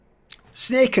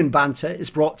Snake and Banter is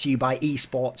brought to you by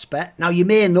eSportsBet. Now, you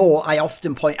may know I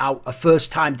often point out a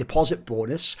first-time deposit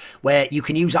bonus where you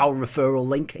can use our referral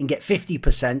link and get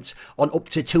 50% on up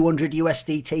to 200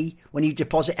 USDT when you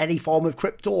deposit any form of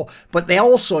crypto. But they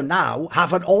also now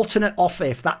have an alternate offer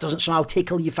if that doesn't somehow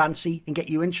tickle your fancy and get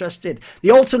you interested.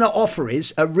 The alternate offer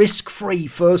is a risk-free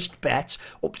first bet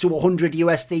up to 100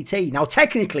 USDT. Now,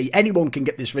 technically, anyone can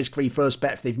get this risk-free first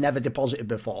bet if they've never deposited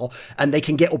before, and they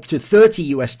can get up to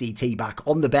 30 USDT back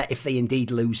on the bet if they indeed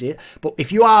lose it. But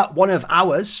if you are one of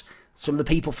ours, some of the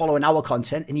people following our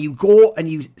content, and you go and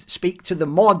you speak to the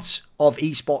mods of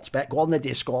eSportsBet, go on the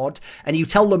Discord, and you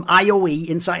tell them IOE,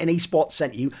 Insight and Esports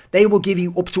sent you, they will give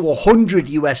you up to 100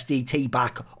 USDT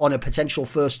back on a potential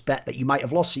first bet that you might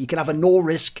have lost. So you can have a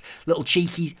no-risk, little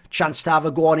cheeky chance to have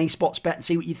a go on eSportsBet and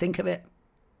see what you think of it.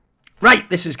 Right,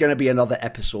 this is going to be another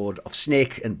episode of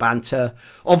Snake and Banter.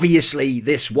 Obviously,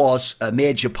 this was a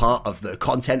major part of the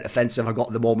content offensive I got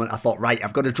at the moment. I thought, right,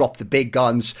 I've got to drop the big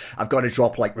guns. I've got to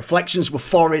drop, like, reflections with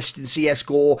Forest in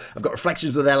CSGO. I've got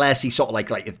reflections with LS. He's sort of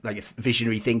like a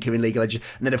visionary thinker in League of Legends.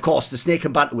 And then, of course, the Snake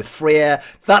and Banter with Freya.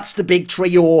 That's the big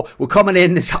trio. We're coming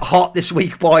in this hot this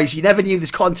week, boys. You never knew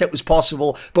this content was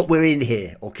possible, but we're in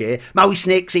here, okay? Maui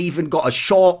Snake's even got a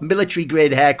short,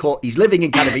 military-grade haircut. He's living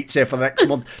in Katowice for the next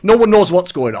month. No one knows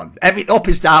what's going on. Every up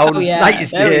is down, night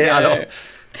is day. I know.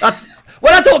 That's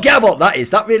what I don't get about that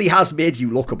is that really has made you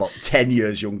look about 10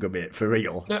 years younger, mate, for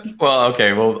real. Well,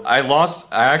 okay. Well, I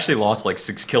actually lost like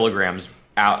 6 kilograms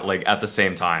out like at the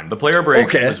same time. The player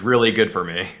break was really good for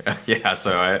me. Yeah,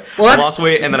 so I lost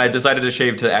weight and then I decided to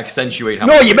shave to accentuate how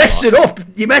much you messed it up.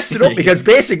 You messed it up because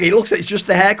basically it looks like it's just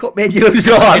the haircut made you lose.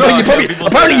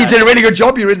 Apparently you did a really good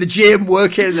job. You were in the gym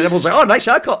working and everyone's like, oh, nice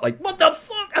haircut. Like, what the fuck?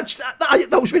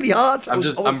 That was really hard.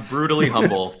 I'm brutally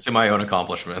humble to my own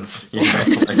accomplishments. You know?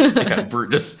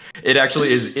 It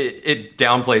actually is. It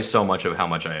downplays so much of how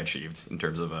much I achieved in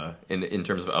terms of in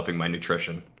terms of upping my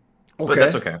nutrition. Okay. But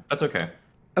that's okay. That's okay.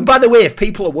 And by the way, if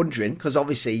people are wondering, because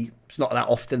obviously it's not that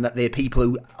often that the people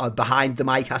who are behind the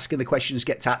mic asking the questions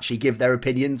get to actually give their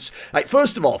opinions. Like,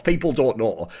 first of all, if people don't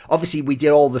know, obviously we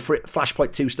did all the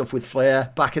Flashpoint 2 stuff with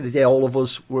Freya. Back in the day, all of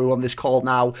us were on this call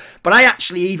now. But I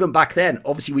actually, even back then,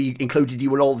 obviously we included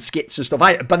you in all the skits and stuff.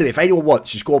 By the way, if anyone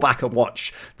wants, just go back and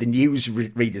watch the news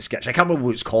reader sketch. I can't remember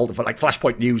what it's called, like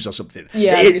Flashpoint News or something.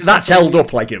 Yeah, that's held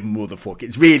up like a motherfucker.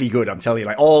 It's really good, I'm telling you.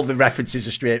 Like, all the references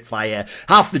are straight fire.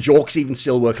 Half the jokes even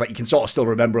still work. Like, you can sort of still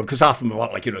remember them, because half of them are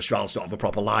like, you know, Astralis don't have a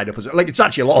proper lineup. Like, it's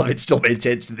actually a lot of it still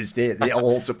maintains to this day. It all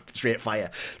holds up straight fire.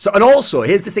 So, and also,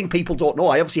 here's the thing people don't know.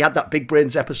 I obviously had that Big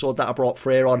Brains episode that I brought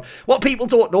Freya on. What people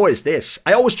don't know is this.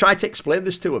 I always try to explain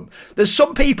this to them. There's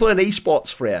some people in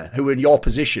esports, Freya, who are in your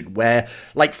position where,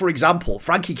 like, for example,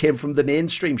 Frankie came from the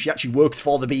mainstream. She actually worked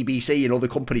for the BBC and other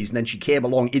companies, and then she came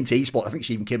along into esports. I think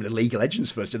she even came into League of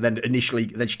Legends first, and then then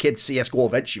she came to CSGO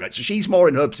eventually, right? So she's more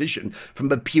in her position from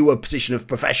the pure position of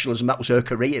professionalism. That was her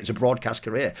career. It's a broadcast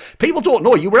career. People don't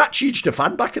know you were actually just a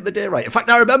fan back in the day, right? In fact,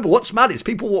 I remember what's mad is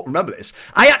people won't remember this.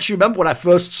 I actually remember when I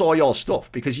first saw your stuff,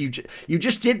 because you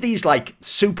just did these like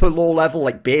super low level,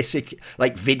 like basic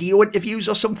like video interviews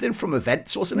or something from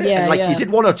events, wasn't it? Yeah, and like you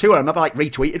did one or two. And I remember like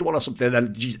retweeted one or something, and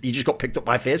then you just got picked up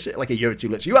by Faceit like a year or two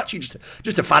later. So you actually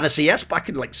just a fan of CS back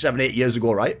in like 7-8 years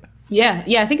ago, right? Yeah,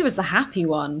 I think it was the Happy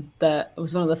one that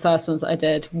was one of the first ones that I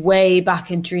did way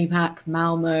back in DreamHack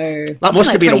Malmo. That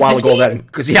must have been a while ago then,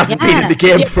 because he hasn't been in the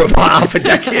game for about half a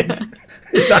decade.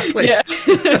 Exactly.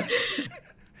 Yeah.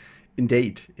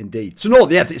 Indeed. So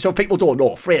no, so people don't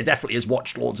know. Freya definitely has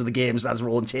watched loads of the games, has her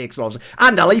own takes,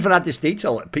 and I'll even add this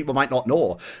detail that people might not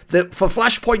know, that for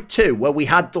Flashpoint 2, where we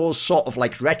had those sort of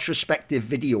like retrospective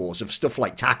videos of stuff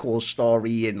like Taco's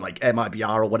story and like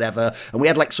MIBR or whatever, and we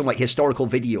had like some like historical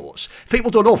videos. People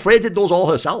don't know, Freya did those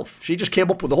all herself. She just came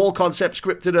up with the whole concept,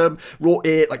 scripted them, wrote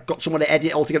it, like got someone to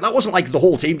edit it all together. That wasn't like the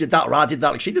whole team did that or I did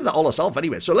that. Like, she did that all herself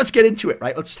anyway. So let's get into it,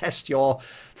 right? Let's test your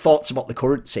thoughts about the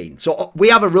current scene. So we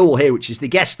have a rule here, which is the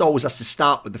guest always has to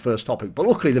start with the first topic, but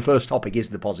luckily the first topic is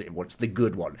the positive one. It's the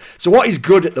good one. So what is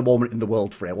good at the moment in the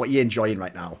world, Freya? What are you enjoying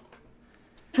right now?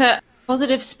 Put a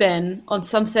positive spin on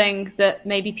something that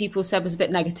maybe people said was a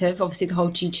bit negative. Obviously the whole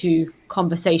G2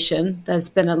 conversation, there's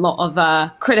been a lot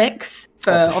of critics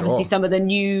for obviously some of the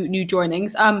new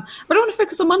joinings, but I want to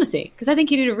focus on Munacy, because I think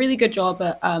he did a really good job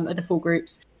at the full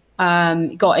groups.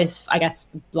 Got his, I guess,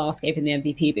 Blast gave him the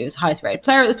MVP, but he was the highest rated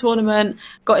player at the tournament,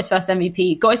 got his first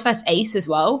MVP, got his first ace as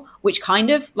well, which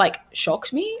kind of like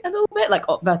shocked me a little bit, like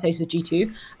versus ace with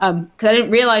G2, because I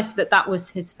didn't realize that was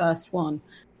his first one.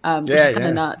 which is kind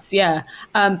of nuts. Yeah.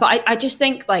 But I just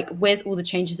think like with all the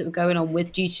changes that were going on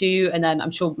with G2, and then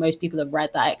I'm sure most people have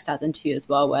read that Xaz interview as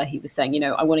well, where he was saying,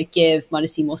 I want to give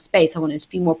m0NESY more space. I want him to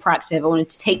be more proactive. I wanted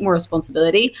to take more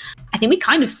responsibility. I think we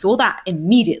kind of saw that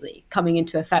immediately coming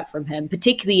into effect from him,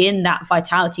 particularly in that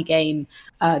Vitality game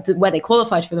where they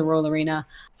qualified for the Royal Arena.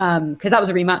 Because that was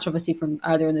a rematch, obviously, from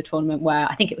earlier in the tournament where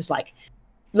I think it was like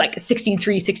 16-3,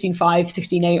 16-5,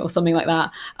 16-8 or something like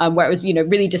that, where it was,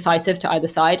 really decisive to either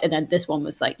side. And then this one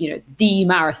was like, the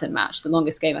marathon match, the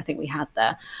longest game I think we had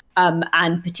there.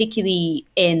 And particularly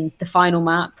in the final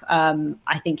map,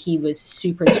 I think he was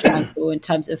super instrumental in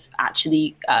terms of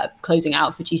actually closing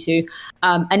out for G2.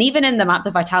 And even in the map,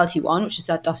 the Vitality one, which is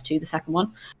Dust 2, the second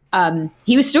one,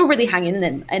 he was still really hanging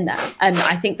in there. And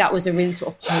I think that was a really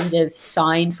sort of positive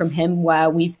sign from him, where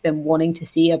we've been wanting to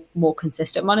see a more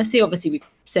consistent m0NESY. Obviously, we've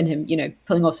seen him,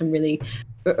 pulling off some really,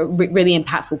 really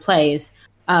impactful plays.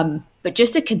 But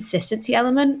just the consistency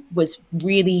element was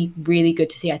really, really good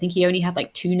to see. I think he only had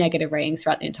like 2 negative ratings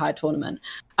throughout the entire tournament,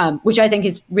 which I think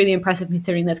is really impressive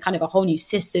considering there's kind of a whole new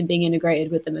system being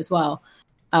integrated with them as well.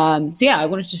 So yeah, I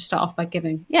wanted to just start off by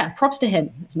giving, props to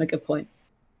him. That's my good point.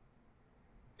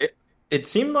 It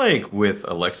seemed like with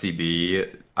Alexi B,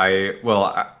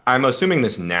 I'm assuming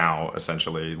this now,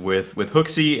 essentially, with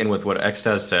HooXi and with what X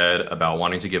has said about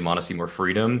wanting to give m0NESY more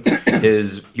freedom,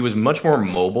 he was much more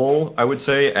mobile, I would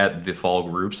say, at the fall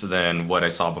groups than what I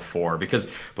saw before. Because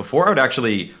before I would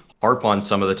actually harp on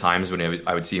some of the times when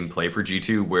I would see him play for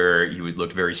G2 where he would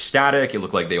look very static. It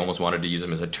looked like they almost wanted to use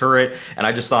him as a turret. And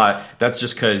I just thought that's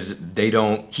just because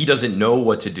he doesn't know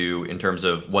what to do in terms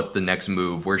of what's the next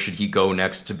move. Where should he go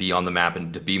next to be on the map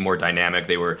and to be more dynamic?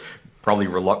 They were probably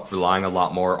relying a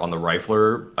lot more on the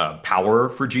rifler power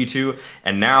for G2.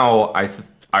 And now I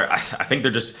think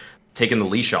they're just taking the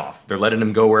leash off. They're letting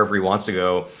him go wherever he wants to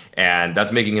go. And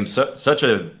that's making him such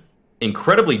a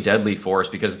incredibly deadly force,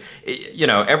 because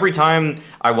every time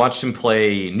I watched him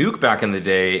play Nuke back in the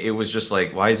day, it was just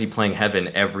like, why is he playing Heaven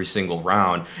every single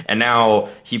round? And now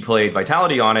he played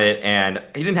Vitality on it, and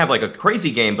he didn't have like a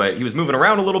crazy game, but he was moving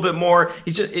around a little bit more.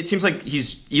 It seems like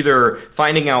he's either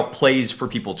finding out plays for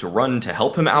people to run to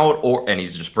help him out, and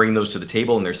he's just bringing those to the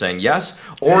table and they're saying yes,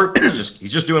 or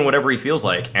he's just doing whatever he feels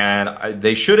like. And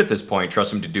they should at this point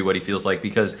trust him to do what he feels like,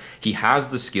 because he has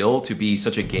the skill to be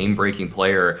such a game-breaking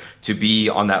player, to be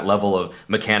on that level of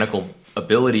mechanical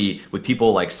ability with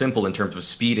people like Simple in terms of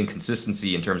speed and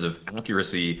consistency, in terms of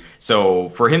accuracy. So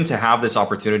for him to have this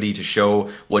opportunity to show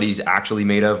what he's actually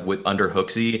made of under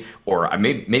HooXi, or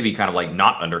maybe kind of like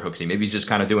not under HooXi, maybe he's just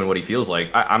kind of doing what he feels like.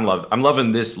 I'm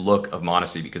loving this look of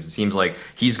m0NESY, because it seems like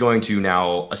he's going to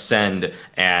now ascend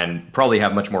and probably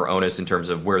have much more onus in terms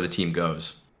of where the team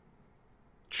goes.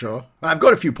 Sure. I've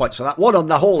got a few points for that. One, on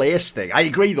the whole ace thing. I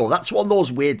agree, though. That's one of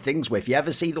those weird things where if you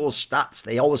ever see those stats,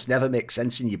 they always never make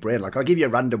sense in your brain. Like, I'll give you a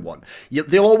random one.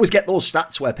 They'll always get those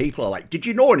stats where people are like, did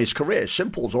you know in his career,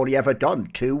 Simple's only ever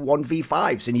done 2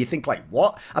 1v5s? And you think, like,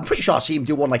 what? I'm pretty sure I see him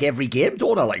do one, like, every game,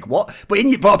 don't I? Like, what? But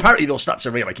apparently those stats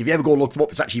are real. Like, if you ever go look them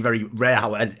up, it's actually very rare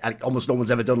how almost no one's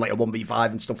ever done, like, a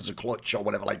 1v5 and stuff as a clutch or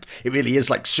whatever. Like, it really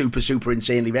is, like, super, super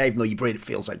insanely rare, even though your brain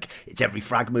feels like it's every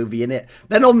frag movie in it.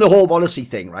 Then on the whole m0NESY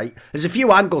thing, right? There's a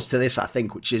few angles to this, I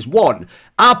think, which is, one,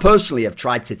 I personally have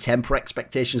tried to temper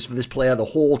expectations for this player the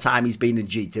whole time he's been in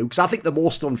G2, because I think the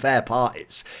most unfair part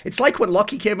is, it's like when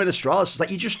Lockie came in Astralis, it's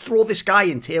like you just throw this guy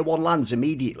in tier 1 lands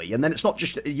immediately, and then it's not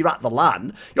just you're at the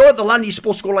LAN. You're at the LAN, you're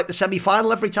supposed to go like the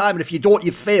semi-final every time, and if you don't,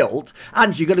 you've failed,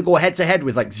 and you're going to go head-to-head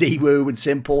with like Ziwu and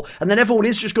Simple, and then everyone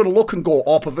is just going to look and go,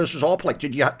 AWPA versus AWPA, like,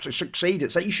 did you have to succeed?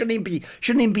 It's like, you shouldn't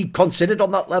even be considered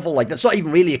on that level. Like, that's not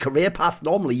even really a career path.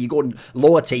 Normally, you go in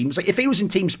lower teams. Like, if he was in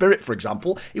Team Spirit, for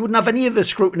example, he wouldn't have any of the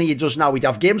scrutiny he does now. He'd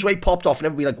have games where he popped off and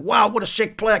everybody would be like, wow, what a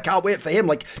sick player, can't wait for him.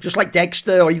 Like, just like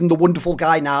Dexter or even the wonderful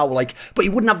guy now. Like, but he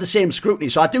wouldn't have the same scrutiny.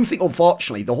 So I do think,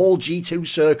 unfortunately, the whole G2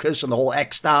 circus and the whole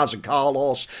X-Stars and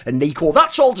Carlos and Nico,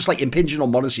 that's all just like impinging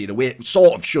on m0NESY in a way it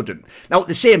sort of shouldn't. Now, at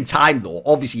the same time, though,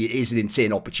 obviously it is an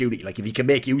insane opportunity. Like, if you can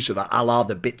make use of that, a la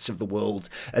the bits of the world,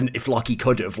 and if Lockie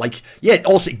could have, like, yeah,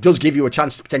 also it does give you a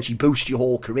chance to potentially boost your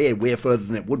whole career way further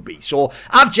than it would be. So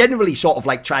I've generally sort of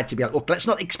like tried to be like, look, let's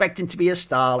not expect him to be a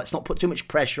star. Let's not put too much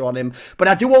pressure on him. But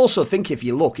I do also think if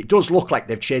you look, it does look like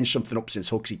they've changed something up since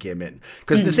HooXi came in.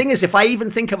 Because the thing is, if I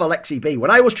even think of Alexi B, what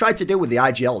I always try to do with the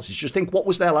IGLs is just think, what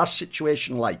was their last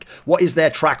situation like? What is their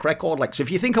track record like? So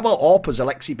if you think about AWPAs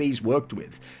Alexi B's worked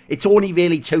with, it's only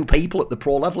really 2 people at the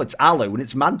pro level. It's Alu and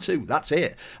it's Mantu. That's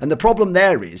it. And the problem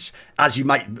there is, as you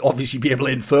might obviously be able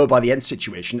to infer by the end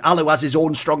situation, Alu has his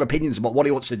own strong opinions about what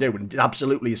he wants to do and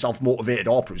absolutely a self-motivated motivated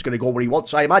ARPA who's going to go where he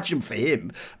wants. So I imagine for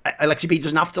him, Alexi B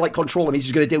doesn't have to like control him. He's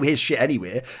just going to do his shit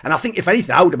anyway. And I think if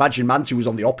anything, I would imagine Mantu was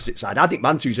on the opposite side. I think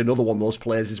Mantu's another one of those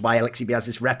players is why Alexi B has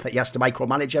this rep that he has to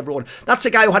micromanage everyone. That's a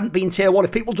guy who hadn't been tier 1.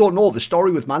 If people don't know, the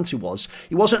story with Mantu was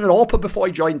he wasn't an ARPA before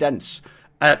he joined ENCE.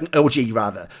 OG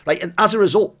rather. Like, and as a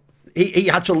result, he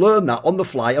had to learn that on the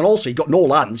fly, and also he got no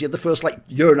lands. He had the first like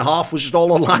year and a half was just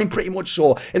all online pretty much.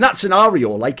 So in that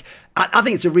scenario, like I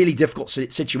think it's a really difficult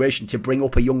situation to bring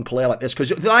up a young player like this, because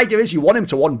the idea is you want him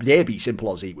to one day be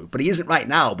simple as he would, but he isn't right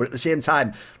now. But at the same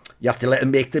time, you have to let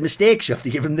him make the mistakes. You have to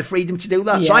give him the freedom to do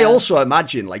that. Yeah. So I also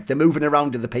imagine like the moving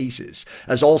around of the pieces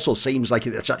as also seems like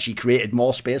it's actually created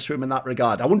more space for him in that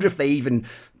regard. I wonder if they even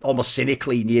almost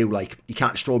cynically knew like you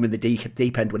can't just throw him in the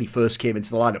deep end when he first came into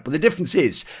the lineup. But the difference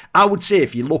is, I would say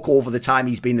if you look over the time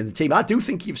he's been in the team, I do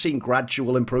think you've seen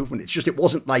gradual improvement. It's just it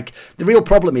wasn't like the real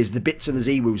problem is the bits and the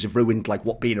Z-woos have ruined like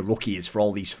what being a rookie is for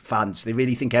all these fans. They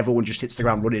really think everyone just hits the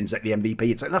ground running as like the MVP.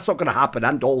 It's like that's not going to happen.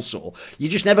 And also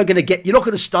you're just never going to you're not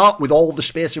going to start with all the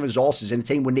space and resources in a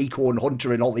team with Nico and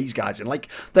Hunter and all these guys. And like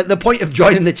the point of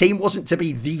joining the team wasn't to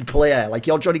be the player. Like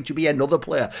you're joining to be another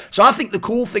player. So I think the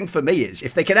cool thing for me is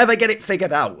if they can ever get it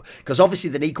figured out, because obviously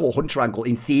the Nico Hunter angle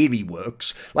in theory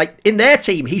works. Like in their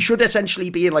team, he should essentially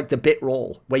be in like the bit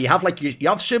role where you have like you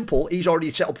have Simple, he's already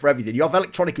set up for everything. You have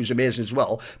Electronic, who's amazing as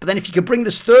well. But then if you can bring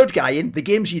this third guy in, the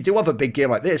games you do have a big game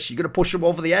like this, you're going to push him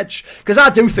over the edge. Because I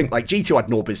do think like G2 had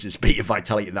no business beating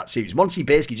Vitality in that series. Once he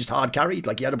basically just hard carried.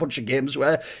 Like he had a bunch of games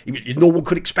where no one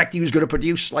could expect he was going to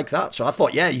produce like that. So I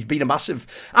thought, yeah, he's been a massive.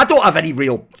 I don't have any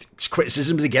real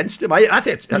criticisms against him. I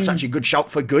think that's actually a good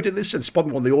shout for good in this sense.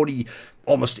 Probably one of the only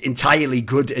almost entirely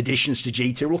good additions to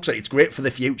G2. Looks like it's great for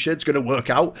the future. It's going to work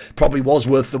out. Probably was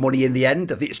worth the money in the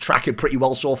end. I think it's tracking pretty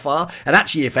well so far. And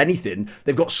actually, if anything,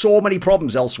 they've got so many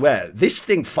problems elsewhere. This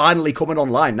thing finally coming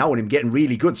online now and him getting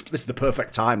really good. This is the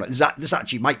perfect time. Like, this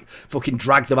actually might fucking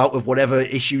drag them out of whatever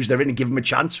issues they're in and give them a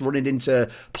chance running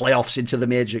into playoffs, into the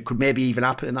major. It could maybe even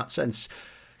happen in that sense.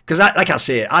 Because, like I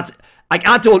say,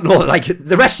 I don't know, like,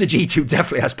 the rest of G2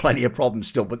 definitely has plenty of problems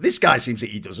still, but this guy seems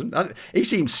like he doesn't. He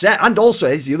seems set, and also,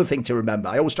 here's the other thing to remember,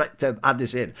 I always try to add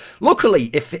this in.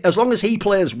 Luckily, as long as he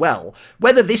plays well,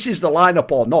 whether this is the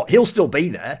lineup or not, he'll still be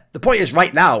there. The point is,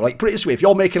 right now, like, put it this way, if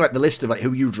you're making, like, the list of, like,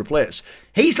 who you'd replace,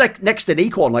 he's, like, next to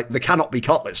Nico on, like, the cannot be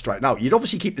cut list right now. You'd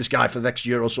obviously keep this guy for the next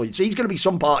year or so, so he's going to be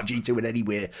some part of G2 in any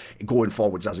way going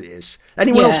forwards as it is.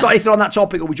 Anyone else got anything on that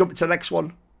topic, or we jump into the next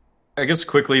one? I guess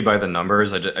quickly by the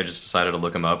numbers, I just decided to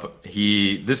look him up.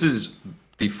 This is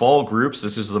the fall groups.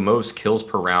 This is the most kills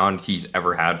per round he's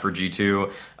ever had for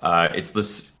G2. It's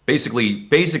this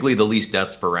basically the least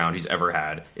deaths per round he's ever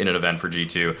had in an event for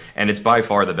G2, and it's by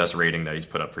far the best rating that he's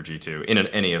put up for G2 in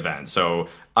any event. So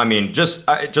I mean, just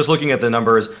looking at the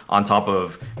numbers on top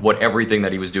of everything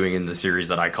that he was doing in the series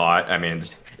that I caught, I mean,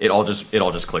 it all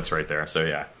just clicks right there. So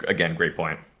yeah, again, great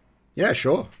point. Yeah,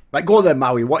 sure. Like, go there,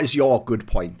 Maui. What is your good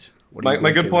point?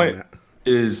 My good point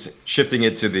is shifting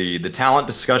it to the talent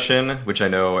discussion, which I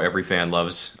know every fan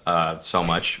loves so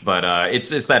much. But it's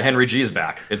that HenryG is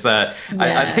back. It's that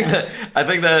I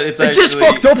think that it's actually just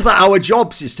fucked up that our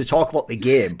jobs is to talk about the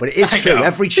game, but it is true.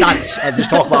 Every chance and just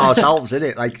talk about ourselves, isn't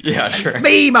it? Like, yeah, sure.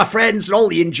 Me, my friends, and all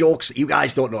the in jokes that you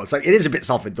guys don't know. It's like it is a bit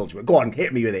self-indulgent. Go on,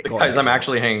 hit me with it. The guys I'm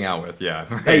actually hanging out with, yeah.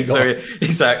 Right. So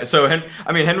exactly. So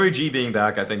HenryG being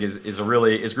back, I think is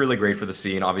really great for the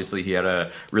scene. Obviously, he had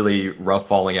a really rough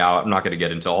falling out. I'm not going to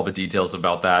get into all the details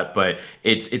about that, but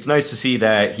it's nice to see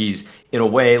that he's in a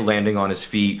way landing on his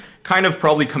feet, kind of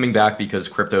probably coming back because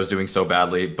crypto is doing so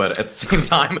badly, but at the same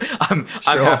time I'm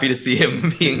happy to see him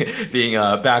being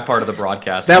a back part of the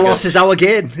broadcast. Velos is our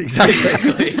game.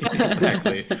 Exactly.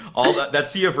 All that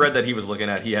sea of red that he was looking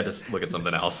at, he had to look at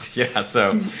something else. Yeah,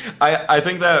 so I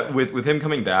think that with him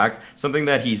coming back, something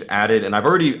that he's added, and I've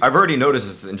already noticed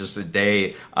this in just a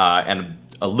day and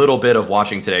a little bit of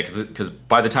watching today, because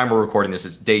by the time we're recording this,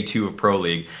 it's day 2 of Pro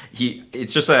League.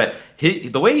 It's just that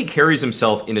the way he carries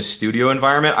himself in a studio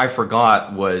environment, I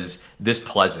forgot was this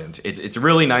pleasant. It's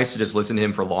really nice to just listen to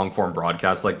him for long form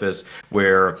broadcasts like this,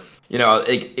 where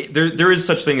there is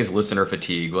such thing as listener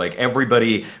fatigue. Like,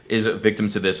 everybody is a victim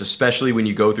to this, especially when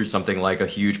you go through something like a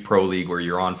huge Pro League where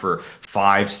you're on for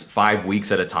five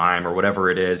weeks at a time or whatever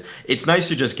it is. It's nice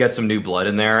to just get some new blood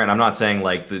in there, and I'm not saying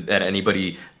like that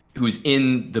anybody who's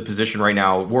in the position right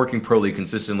now working Pro League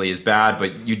consistently is bad,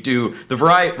 but the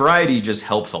variety just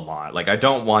helps a lot. Like, I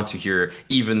don't want to hear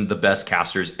even the best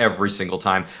casters every single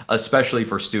time, especially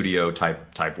for studio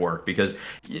type work, because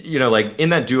like in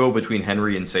that duo between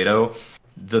Henry and Sato,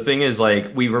 the thing is,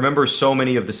 like, we remember so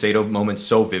many of the Sato moments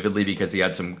so vividly because he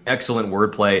had some excellent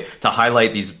wordplay to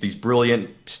highlight these brilliant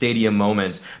stadium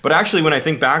moments. But actually, when I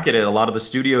think back at it, a lot of the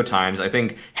studio times, I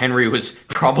think Henry was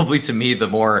probably, to me, the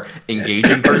more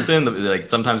engaging person, like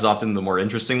sometimes often the more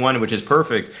interesting one, which is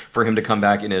perfect for him to come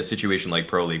back in a situation like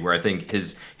Pro League, where I think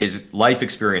his life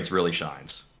experience really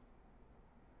shines.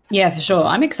 Yeah, for sure.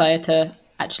 I'm excited to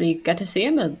actually get to see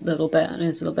him a little bit, and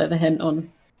there's a little bit of a hint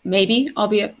on maybe I'll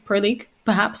be at Pro League.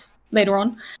 Perhaps later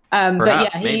on. But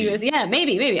yeah, he was,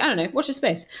 maybe, I don't know, watch his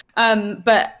space.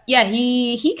 But yeah,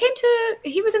 he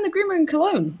was in the green room in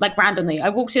Cologne, like randomly. I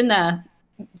walked in there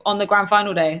on the grand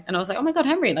final day and I was like, oh my God,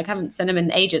 Henry, like I haven't seen him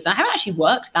in ages. And I haven't actually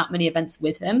worked that many events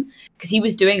with him because he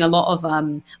was doing a lot of,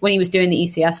 when he was doing the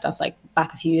ECS stuff, like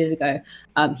back a few years ago,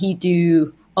 he'd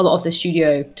do a lot of the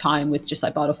studio time with just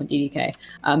like Bardolph and DDK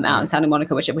out in Santa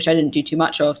Monica, which I didn't do too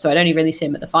much of. So I'd only really see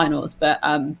him at the finals. But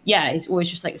yeah, he's always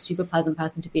just like a super pleasant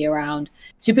person to be around,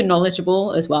 super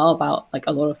knowledgeable as well about like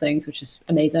a lot of things, which is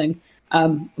amazing.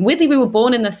 Weirdly, we were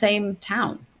born in the same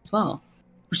town as well,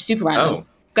 which is super random.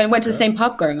 Went to the same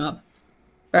pub growing up.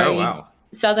 Very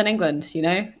Southern England, you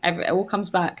know? It all comes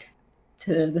back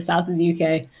to the south of the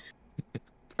UK.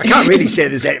 I can't really say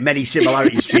there's many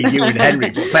similarities between you and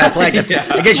Henry, but fair play. I guess you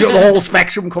got the whole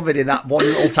spectrum covered in that one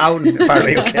little town,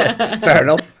 apparently. Okay, fair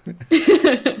enough.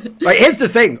 Right, here's the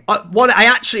thing. What I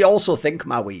actually also think,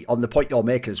 Maui, on the point you're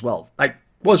making as well, like,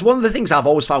 was one of the things I've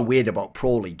always found weird about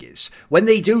Pro League is when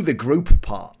they do the group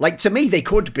part, like to me, they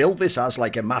could build this as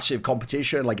like a massive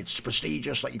competition, like it's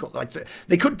prestigious, like you got like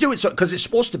they could do it so because it's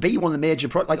supposed to be one of the major,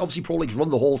 like obviously Pro League's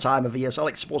run the whole time of ESL,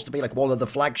 it's supposed to be like one of the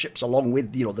flagships along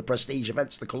with, you know, the prestige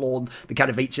events, the Cologne, the kind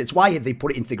of it's why they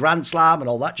put it into the Grand Slam and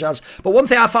all that jazz. But one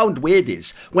thing I found weird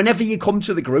is whenever you come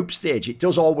to the group stage, it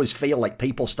does always feel like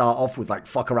people start off with like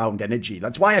fuck around energy.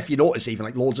 That's why if you notice even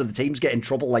like loads of the teams get in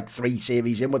trouble like 3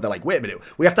 series in where they're like, wait a minute,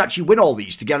 we have to actually win all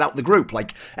these to get out the group.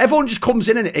 Like everyone just comes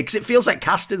in it because it feels like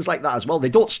castings like that as well. They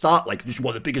don't start like just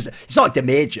one of the biggest. It's not like the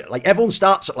major. Like everyone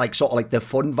starts at like sort of like the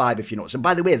fun vibe, if you notice. And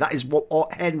by the way, that is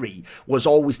what Henry was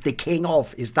always the king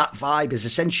of. Is that vibe is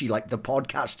essentially like the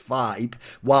podcast vibe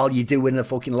while you're doing a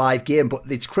fucking live game. But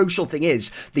the crucial thing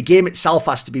is the game itself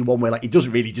has to be one where like it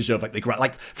doesn't really deserve like the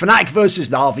like Fnatic versus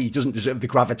Na'Vi doesn't deserve the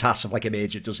gravitas of like a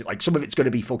major, does it? Like some of it's going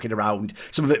to be fucking around.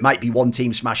 Some of it might be one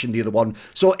team smashing the other one.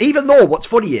 So even though what's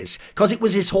funny is because it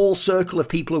was his whole circle of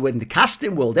people who were in the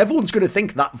casting world, everyone's going to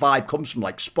think that vibe comes from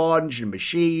like Sponge and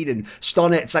Machine and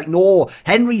Stonnet. It's like, no,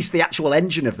 Henry's the actual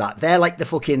engine of that. They're like the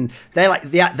fucking, they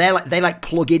like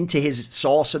plug into his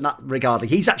source in that regard. Like,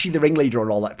 he's actually the ringleader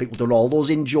on all that. People done all those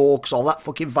in jokes, all that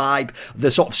fucking vibe, the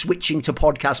sort of switching to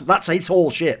podcast. That's his whole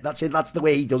shit. That's it. That's the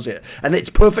way he does it. And it's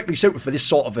perfectly suited for this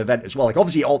sort of event as well. Like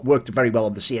obviously it all worked very well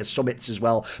on the CS summits as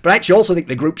well. But I actually also think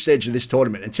the group stage of this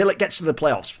tournament, until it gets to the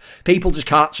playoffs, people just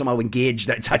can't somehow engage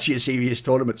that it's actually a serious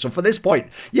tournament. So for this point,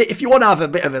 yeah, if you want to have a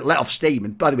bit of a let off steam,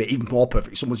 and by the way, even more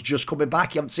perfect, someone's just coming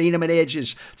back, you haven't seen him in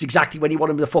ages, it's exactly when you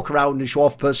want him to fuck around and show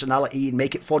off personality and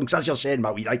make it fun. Because as you're saying,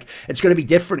 Maui, like it's going to be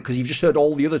different because you've just heard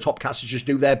all the other top casters just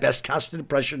do their best casting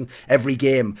impression every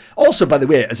game. Also, by the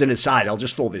way, as an aside, I'll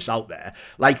just throw this out there,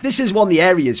 like this is one of the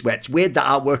areas where it's weird that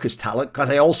I work as talent, because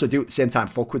I also do at the same time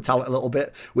fuck with talent a little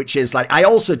bit, which is like I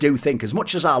also do think, as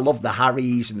much as I love the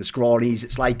Harrys and the Scrawnies,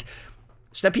 it's like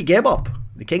step your game up.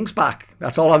 The king's back.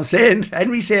 That's all I'm saying.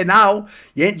 Henry's saying now,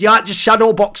 you aren't just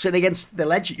shadow boxing against the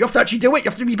legend. You have to actually do it.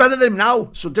 You have to be better than him now.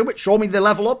 So do it. Show me the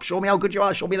level up. Show me how good you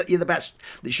are. Show me that you're the best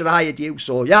that should have hired you.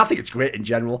 So yeah, I think it's great in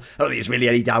general. I don't think there's really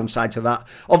any downside to that.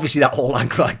 Obviously that whole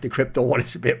angle, like the crypto one,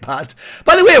 is a bit bad.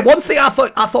 By the way, one thing I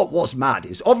thought was mad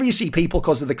is obviously people,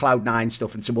 because of the Cloud9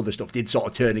 stuff and some other stuff, did sort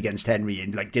of turn against Henry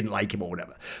and like didn't like him or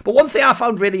whatever. But one thing I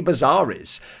found really bizarre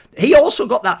is he also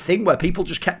got that thing where people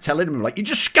just kept telling him like, you're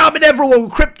just scamming everyone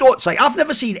with crypto. It's like, I've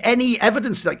never seen any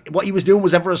evidence like what he was doing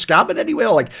was ever a scam in any way.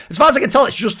 Or, like, as far as I can tell,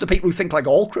 it's just the people who think like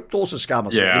all crypto's a scam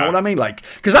or something. Yeah. You know what I mean? Like,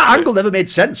 because that angle never made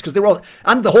sense, because they were all,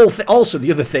 and the whole thing. Also,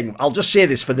 the other thing, I'll just say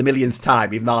this for the millionth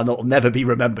time, even though it'll never be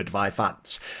remembered by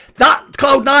fans. That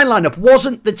Cloud9 lineup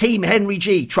wasn't the team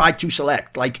HenryG tried to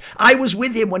select. Like, I was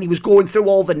with him when he was going through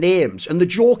all the names, and the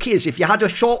joke is, if you had a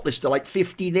shortlist of like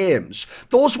 50 names,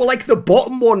 those were like the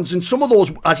bottom ones, and some of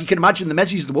those, as you can imagine, the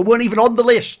Messies weren't even on on the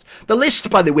list. The list,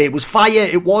 by the way, was fire.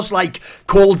 It was like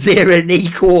Cold Zera,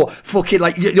 Nico, fucking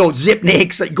like,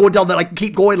 Zipnix, like go down there, like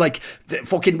keep going, like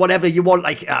fucking whatever you want,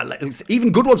 like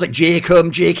even good ones like Jacob,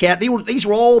 JK. These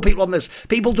were all people on this.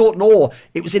 People don't know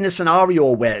it was in a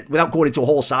scenario where, without going into a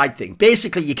whole side thing,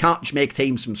 basically you can't just make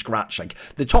teams from scratch. Like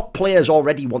the top players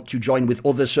already want to join with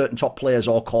other certain top players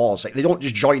or cores. Like they don't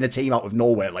just join a team out of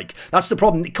nowhere. Like that's the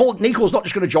problem. Nico's not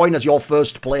just going to join as your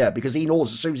first player because he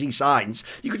knows as soon as he signs,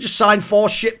 you could just sign 4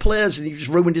 shit players and you just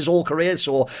ruined his whole career.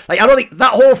 So like I don't think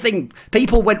that whole thing,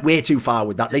 people went way too far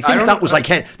with that. They think that was like,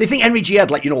 they think HenryG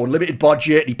had like, unlimited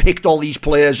budget and he picked all these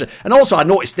players. And also I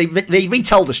noticed they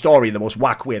retell the story in the most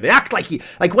whack way. They act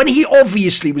like when he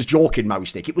obviously was joking, Maui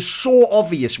Stick, it was so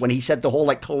obvious when he said the whole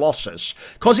like Colossus,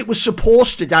 because it was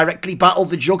supposed to directly battle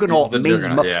the Juggernaut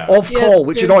meme of Call,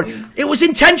 which it was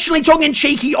intentionally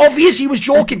tongue-in-cheeky, obvious he was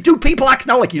joking. Do people act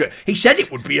now like, he said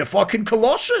it would be a fucking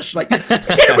Colossus? Like,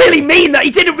 he didn't really mean that.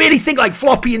 He didn't really think like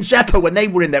Floppy and Zeppa when they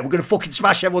were in there, we're going to fucking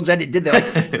smash everyone's head in, did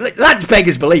they? Like, that's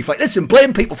beggars belief. Like, listen,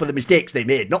 blame people for the mistakes they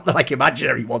made, not the like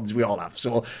imaginary ones we all have.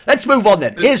 So let's move on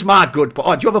then. Here's my good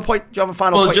point. Do you have a point? Do you have a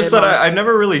final point? Well, just that I've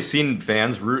never really seen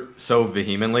fans root so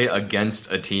vehemently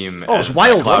against a team. Oh, it's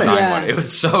wild, wasn't it? It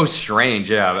was so strange,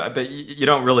 yeah. But you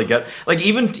don't really get, like,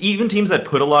 even teams that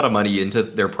put a lot of money into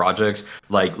their projects,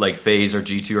 like FaZe or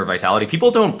G2 or Vitality,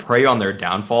 people don't prey on their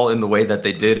downfall in the way that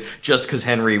they did just because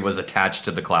Henry was attached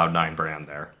to the Cloud9 brand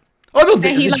there. Oh no,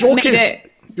 the joke is...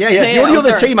 Yeah. The only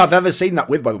other team I've ever seen that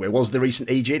with, by the way, was the recent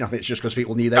EG, and I think it's just because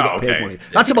people knew they got paid money.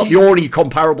 That's about the only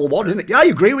comparable one, isn't it? Yeah, I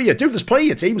agree with you. Dude, there's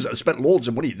plenty of teams that have spent loads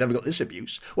of money and never got this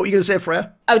abuse. What were you going to say,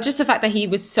 Freya? Oh, just the fact that he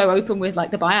was so open with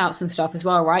like the buyouts and stuff as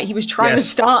well, right? He was trying to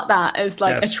start that as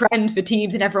like a trend for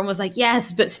teams, and everyone was like,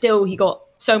 yes, but still he got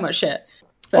so much shit.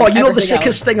 Oh, the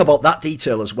sickest thing about that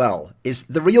detail as well is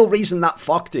the real reason that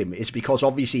fucked him is because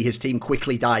obviously his team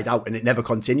quickly died out and it never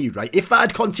continued, right? If that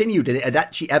had continued and it had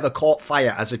actually ever caught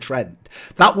fire as a trend,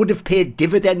 that would have paid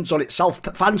dividends on itself.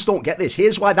 Fans don't get this.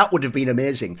 Here's why that would have been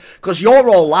amazing. Because you're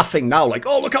all laughing now like,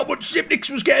 oh, look how much Spinx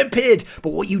was getting paid.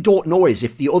 But what you don't know is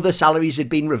if the other salaries had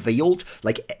been revealed,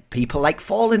 like people like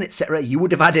Fallen, etc., you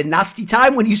would have had a nasty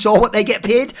time when you saw what they get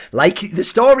paid. Like the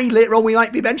story later on we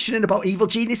might be mentioning about Evil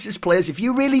Geniuses players. If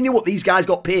you really knew what these guys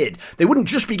got paid, they wouldn't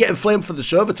just be getting flamed for the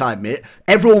server time, mate.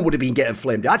 Everyone would have been getting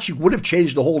flamed. It actually would have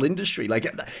changed the whole industry. Like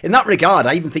in that regard,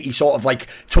 I even think he sort of like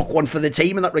took one for the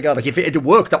team in that regard. Like if it had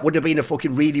worked, that would have been a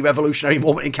fucking really revolutionary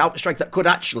moment in Counter-Strike that could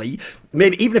actually,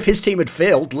 maybe even if his team had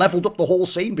failed, leveled up the whole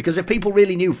scene. Because if people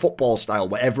really knew football style,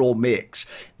 what everyone makes,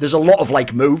 there's a lot of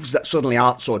like moves that suddenly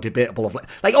aren't so debatable. Of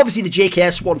like obviously the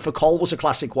JKS one for Call was a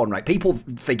classic one, right? People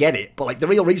forget it, but like the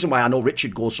real reason why I know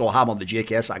Richard goes so ham on the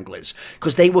JKS angle is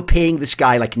because they were paying this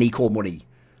guy like Nico money.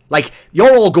 Like,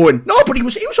 you're all going, no, but he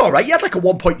was all right. He had like a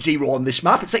 1.0 on this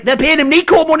map. It's like, they're paying him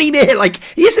Nico money, mate. Like,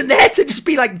 he isn't there to just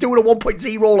be like doing a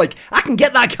 1.0. Like, I can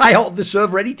get that guy out of the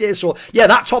server any day. So, yeah,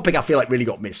 that topic I feel like really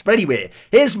got missed. But anyway,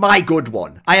 here's my good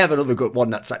one. I have another good one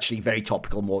that's actually very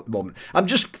topical moment. I've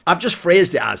just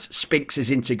phrased it as Spinx's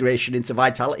integration into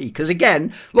Vitality. Because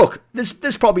again, look,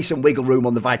 there's probably some wiggle room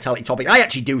on the Vitality topic. I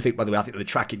actually do think, by the way, I think they're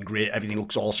tracking great. Everything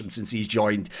looks awesome since he's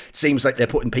joined. Seems like they're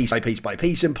putting piece by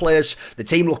piece in place. The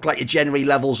team look like it generally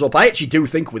levels up. I actually do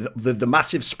think with the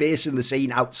massive space in the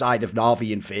scene outside of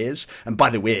Na'Vi and FaZe, and by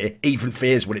the way, even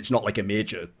FaZe when it's not like a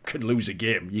major can lose a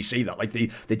game. You see that, like they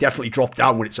definitely drop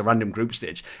down when it's a random group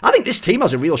stage. I think this team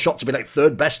has a real shot to be like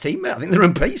third best team, mate. I think they're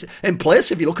in place.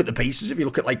 If you look at the pieces, if you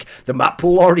look at like the map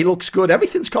pool already looks good,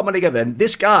 everything's coming together. And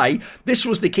this guy, this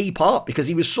was the key part because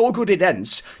he was so good at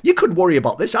Ents. You could worry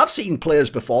about this. I've seen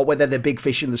players before where they're the big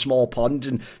fish in the small pond,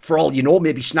 and for all you know,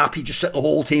 maybe Snappy just set the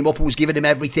whole team up and was giving him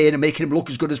everything and making him look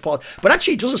as good as possible. But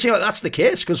actually, it doesn't seem like that's the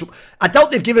case because I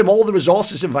doubt they've given him all the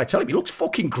resources in Vitality. He looks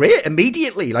fucking great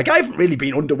immediately. Like, I haven't really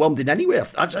been underwhelmed in any way.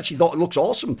 I actually thought it looks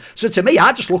awesome. So to me,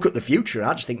 I just look at the future and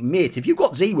I just think, mate, if you've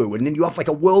got Ziwu and then you have like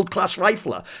a world-class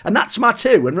rifler, and that's my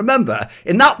two, and remember,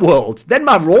 in that world, then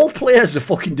my role players are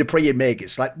fucking Dupree and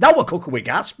Magus. Like, now we're cooking with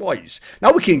gas, boys.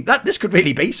 Now this could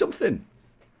really be something.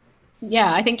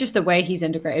 Yeah, I think just the way he's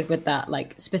integrated with that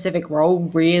like specific role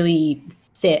really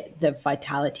fit the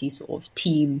Vitality sort of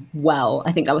team well.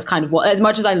 I think that was kind of what, as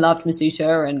much as I loved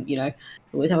Masuta and,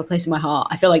 always have a place in my heart,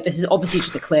 I feel like this is obviously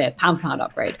just a clear pound-for-pound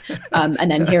upgrade.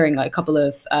 And then hearing like a couple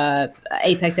of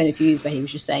Apex interviews where he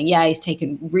was just saying, yeah, he's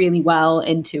taken really well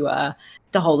into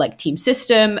the whole like team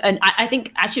system. And I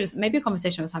think actually it was maybe a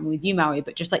conversation I was having with you, Maui,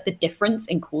 but just like the difference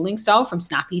in calling style from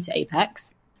Snappy to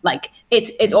Apex. Like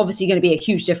it's obviously going to be a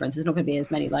huge difference. There's not going to be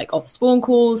as many like off spawn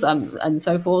calls and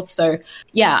so forth. So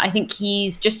yeah, I think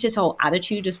he's just his whole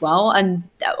attitude as well. And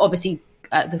obviously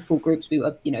at the full groups, we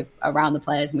were, around the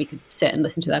players and we could sit and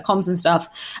listen to their comms and stuff.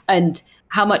 And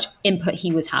how much input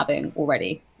he was having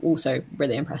already also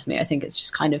really impressed me. I think it's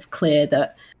just kind of clear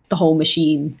that the whole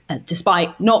machine,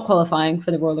 despite not qualifying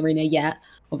for the Royal Arena yet,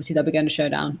 obviously they'll be going to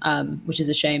Showdown, which is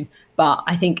a shame. But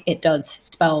I think it does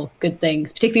spell good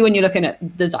things, particularly when you're looking at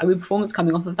the Zywoo performance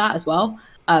coming off of that as well,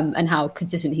 and how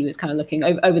consistent he was kind of looking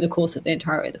over the course of the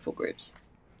entirety of the full groups.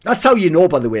 That's how you know,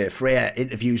 by the way, Freya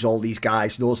interviews all these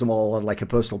guys, knows them all on like a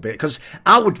personal bit. Because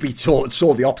I would be told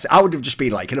so the opposite. I would have just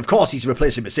been like, and of course he's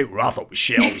replacing Masuta, who I thought was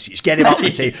shit, obviously. He's getting him out of the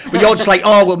team. But you're just like,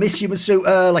 oh, we'll miss you,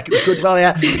 Masuta. Like, it was good value.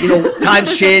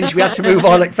 Times changed. We had to move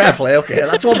on. Like, fair play. Okay,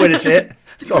 that's one way to say it.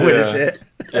 That's one way to say it.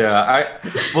 The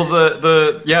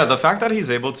fact that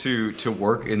he's able to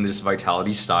work in this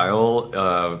Vitality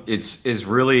style is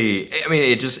really, I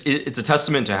mean, it's a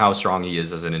testament to how strong he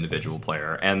is as an individual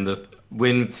player. And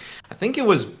when I think it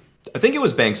was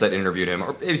Banks that interviewed him,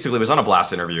 or basically it was on a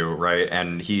Blast interview, right?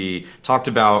 And he talked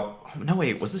about,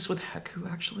 was this with Heku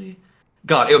actually?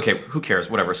 God, okay, who cares?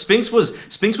 Whatever. Spinx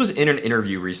was in an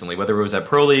interview recently, whether it was at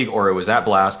Pro League or it was at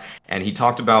Blast, and he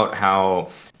talked about how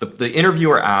the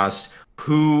interviewer asked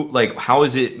how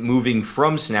is it moving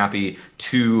from Snappy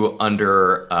to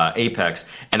under Apex?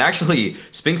 And actually,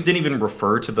 Spinx didn't even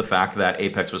refer to the fact that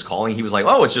Apex was calling. He was like,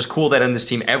 oh, it's just cool that in this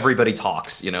team everybody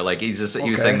talks. He was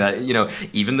saying that,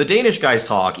 even the Danish guys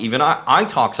talk, even I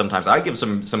talk sometimes. I give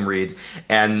some reads.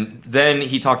 And then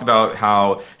he talked about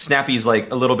how Snappy's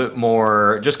like a little bit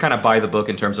more just kind of by the book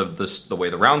in terms of the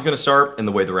way the round's going to start and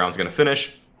the way the round's going to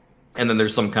finish. And then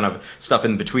there's some kind of stuff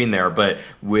in between there. But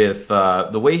with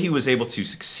the way he was able to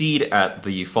succeed at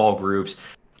the fall groups,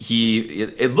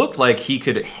 it looked like he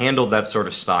could handle that sort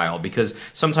of style, because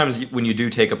sometimes when you do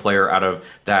take a player out of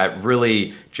that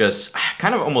really just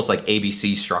kind of almost like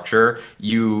ABC structure,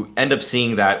 you end up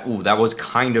seeing that, that was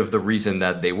kind of the reason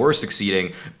that they were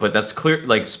succeeding. But that's clear,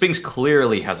 like Spinx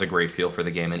clearly has a great feel for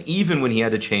the game. And even when he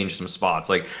had to change some spots,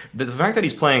 like the fact that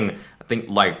he's playing, I think,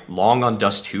 like long on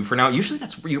Dust 2 for now, usually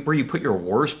that's where you put your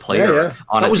worst player on a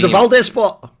team. That was the Valdez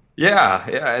spot. Yeah,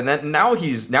 and then now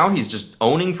he's just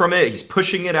owning from it. He's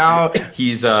pushing it out.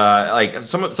 He's like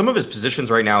some of his positions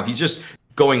right now, he's just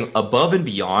going above and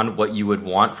beyond what you would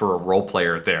want for a role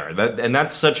player there. And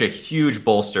that's such a huge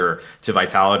bolster to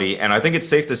Vitality. And I think it's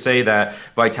safe to say that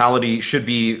Vitality should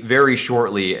be very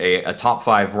shortly a top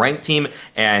 5 ranked team.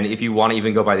 And if you want to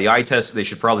even go by the eye test, they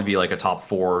should probably be like a top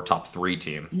 4, top 3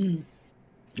 team.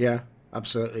 Yeah.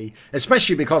 Absolutely.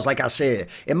 Especially because, like I say,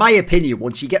 in my opinion,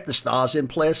 once you get the stars in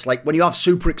place, like when you have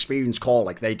super experienced core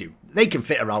like they do, they can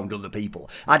fit around other people.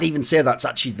 I'd even say that's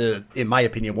actually in my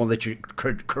opinion, one of the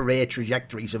career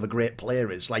trajectories of a great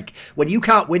player is like when you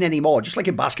can't win anymore, just like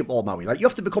in basketball, Maui, like you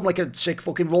have to become like a sick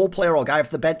fucking role player or guy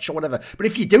off the bench or whatever. But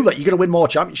if you do that, you're going to win more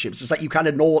championships. It's like you kind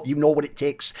of know what it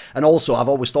takes. And also, I've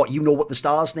always thought you know what the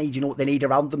stars need, you know what they need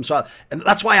around them. So, and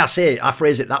that's why I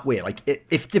phrase it that way. Like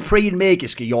if Dupree and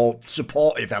Magus are your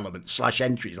supportive elements /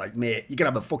 entries, like, mate, you're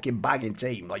gonna have a fucking bagging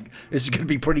team. Like, this is gonna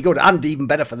be pretty good, and even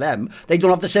better for them. They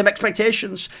don't have the same expectations.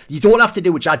 You don't have to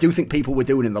do, which I do think people were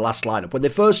doing in the last lineup when they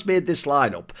first made this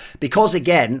lineup, because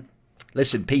again,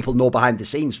 listen, people know behind the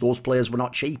scenes those players were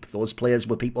not cheap. Those players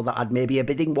were people that had maybe a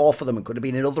bidding war for them and could have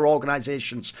been in other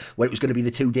organisations where it was going to be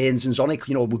the 2 Danes and Zonic,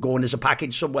 were going as a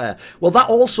package somewhere. Well, that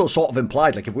also sort of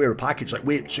implied, like, if we're a package, like,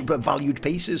 we're super valued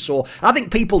pieces. So I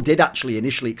think people did actually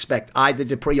initially expect either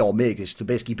Dupree or Magus to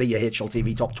basically be a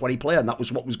HLTV top 20 player, and that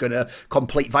was what was going to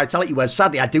complete Vitality. Whereas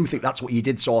sadly, I do think that's what you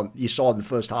saw in the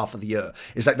first half of the year,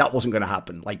 is that wasn't going to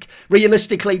happen. Like,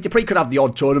 realistically, Dupree could have the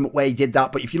odd tournament where he did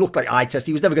that, but if you look like eye test,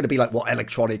 he was never going to be like what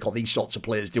Electronic or these sorts of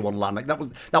players do on LAN. Like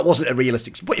that wasn't a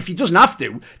realistic. But if he doesn't have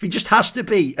to, if he just has to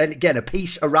be, and again, a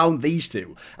piece around these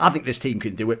two, I think this team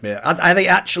can do it, mate. I think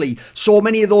actually so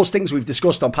many of those things we've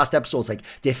discussed on past episodes, like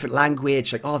different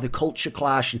language, like the culture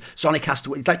clash, and Sonic has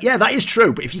to. It's like, yeah, that is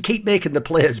true. But if you keep making the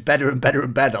players better and better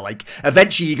and better, like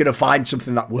eventually you're going to find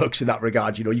something that works in that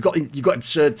regard. You've got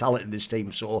absurd talent in this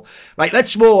team. So right,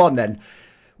 let's move on then.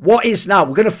 What is now?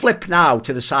 We're going to flip now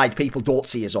to the side people don't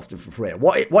see as often from Freya.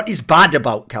 What is bad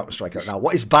about Counter-Strike right now?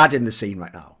 What is bad in the scene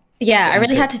right now? Yeah, I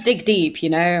really had to dig deep,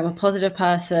 I'm a positive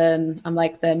person. I'm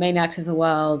like the maniacs of the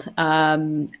world.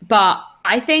 But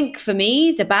I think for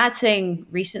me, the bad thing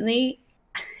recently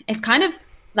is kind of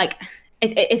like,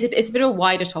 it's a bit of a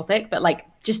wider topic, but like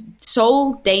just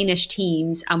sole Danish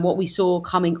teams and what we saw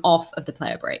coming off of the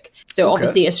player break. So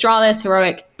obviously Astralis,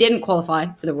 HenryG didn't qualify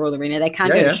for the Royal Arena. They can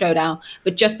go to Showdown,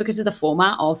 but just because of the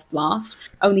format of Blast,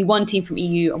 only one team from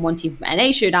EU and one team from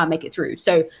NA Showdown make it through.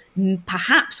 So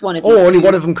perhaps one of these only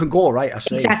one of them can go, right? I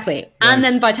see. Exactly. Right. And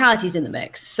then Vitality's in the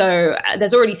mix. So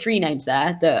there's already 3 names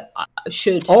there that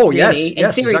should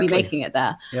in theory be making it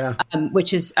there,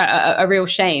 which is a real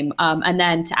shame. And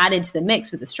then to add into the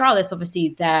mix with Astralis,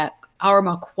 obviously their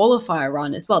RMR qualifier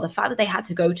run as well. The fact that they had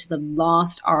to go to the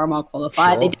last RMR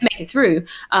qualifier, they did make it through,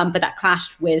 but that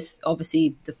clashed with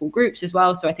obviously the full groups as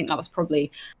well. So I think that was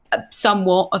probably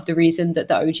somewhat of the reason that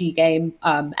the OG game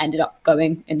ended up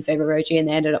going in favor of OG, and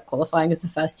they ended up qualifying as the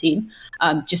first team.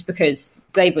 Just because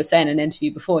Glaive was saying in an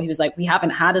interview before, he was like, we haven't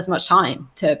had as much time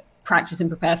to practice and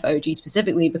prepare for OG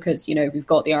specifically because, we've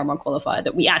got the RMR qualifier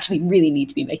that we actually really need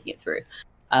to be making it through.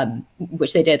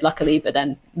 Which they did, luckily, but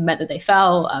then meant that they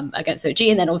fell against OG,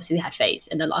 and then obviously they had FaZe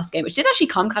in the last game, which did actually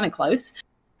come kind of close.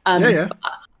 I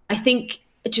think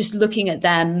just looking at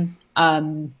them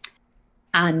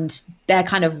and their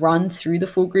kind of run through the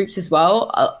full groups as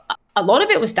well, a lot of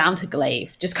it was down to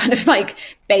Glaive, just kind of like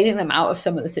bailing them out of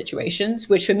some of the situations,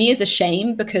 which for me is a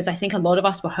shame because I think a lot of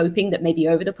us were hoping that maybe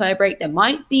over the player break there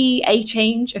might be a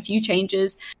few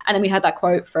changes, and then we had that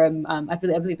quote from I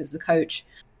believe it was the coach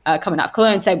coming out of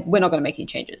Cologne and said, we're not going to make any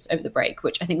changes over the break,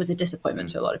 which I think was a disappointment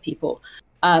to a lot of people.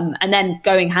 And then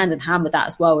going hand in hand with that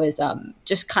as well is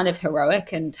just kind of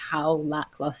HenryG and how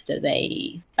lackluster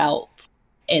they felt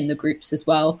in the groups as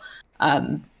well.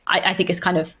 I think it's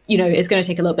kind of, it's going to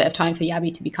take a little bit of time for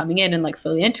Yabi to be coming in and like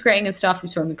fully integrating and stuff. We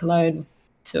saw him in Cologne,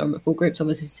 saw him at full groups,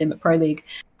 obviously we've seen him at Pro League.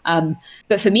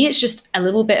 But for me, it's just a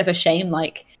little bit of a shame.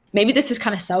 Like maybe this is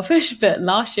kind of selfish, but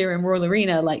last year in Royal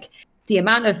Arena, like the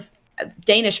amount of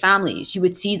Danish families you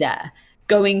would see there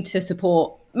going to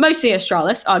support mostly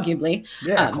Astralis, arguably.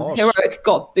 HenryG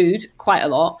got booed quite a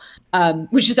lot,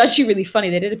 which is actually really funny.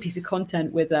 They did a piece of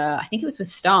content with, I think it was with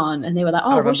Stan, and they were like,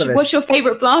 what's your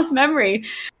favorite Blast memory?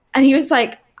 And he was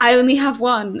like, I only have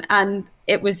one, and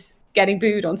it was getting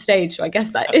booed on stage, so I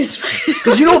guess that is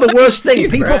because the worst thing,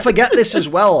 people forget this as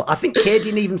well. I think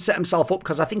Cadian even set himself up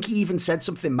because I think he even said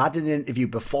something mad in an interview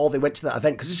before they went to that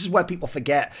event, because this is where people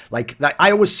forget, like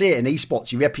I always say in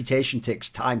esports, your reputation takes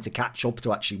time to catch up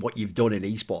to actually what you've done in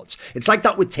esports. It's like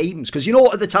that with teams, because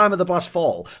at the time of the Blast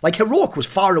Fall, like HenryG was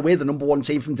far away the number 1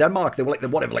 team from Denmark. They were like the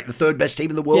 3rd best team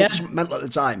in the world, mental at the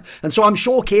time. And so I'm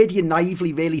sure Cadian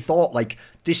naively really thought, like,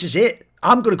 this is it.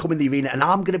 I'm going to come in the arena and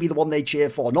I'm going to be the one they cheer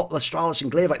for, not Astralis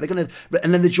and Glaive. Like they're going to,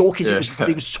 and then the joke is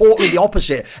it was totally the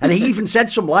opposite. And he even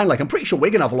said some line like, "I'm pretty sure we're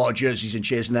going to have a lot of jerseys and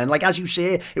cheers." And then, like as you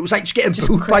say, it was like just getting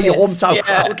booed by your hometown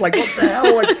crowd. Like what the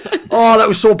hell? Like, oh, that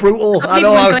was so brutal. I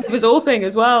know. Glaive was AWPing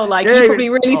as well. Like he probably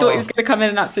really thought he was going to come in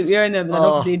and absolutely own them, and then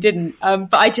obviously he didn't.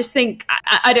 But I just think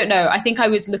I don't know. I think I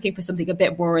was looking for something a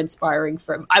bit more inspiring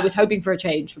I was hoping for a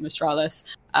change from Astralis.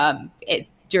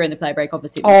 It's during the play break,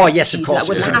 obviously. Oh, yes, of course.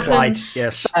 It was implied.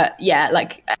 Yes.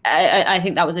 I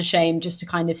think that was a shame just to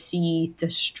kind of see the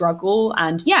struggle.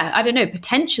 And I don't know,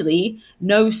 potentially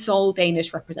no sole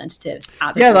Danish representatives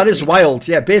at the that is wild.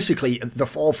 Yeah, basically, the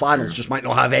fall finals just might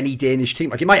not have any Danish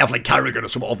team. Like, it might have, like, Carrigan or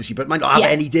something, obviously, but it might not have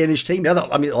any Danish team. Yeah,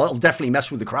 it'll definitely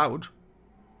mess with the crowd.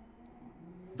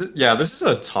 Yeah, this is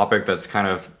a topic that's kind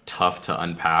of tough to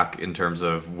unpack in terms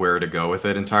of where to go with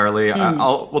it entirely. We're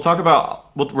going to talk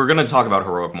about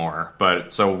HenryG more,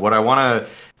 but so what I want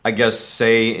to, I guess,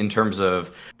 say in terms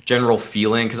of general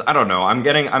feeling, because I don't know,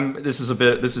 this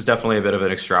is definitely a bit of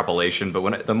an extrapolation,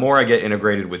 but the more I get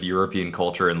integrated with European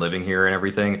culture and living here and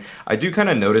everything, I do kind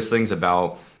of notice things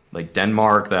about like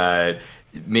Denmark that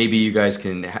maybe you guys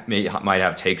might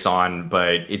have takes on,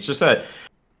 but it's just that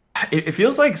it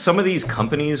feels like some of these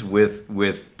companies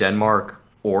with Denmark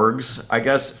orgs, I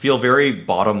guess, feel very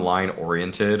bottom line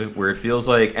oriented, where it feels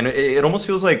like, and it almost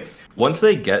feels like once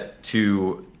they get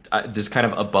to this kind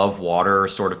of above water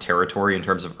sort of territory in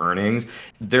terms of earnings,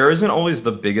 there isn't always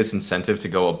the biggest incentive to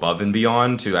go above and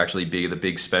beyond to actually be the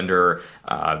big spender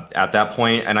at that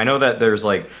point. And I know that there's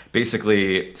like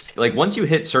basically like once you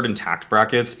hit certain tax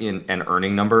brackets and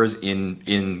earning numbers in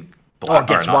it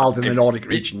gets wild in the Nordic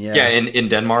region, yeah. Yeah, in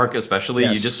Denmark especially,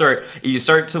 you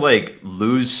start to like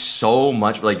lose so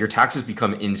much, like your taxes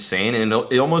become insane, and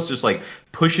it almost just like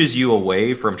pushes you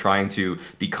away from trying to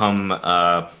become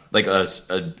like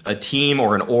a team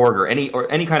or an org or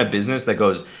any kind of business that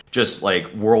goes just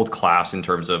like world class in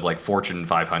terms of like Fortune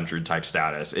 500 type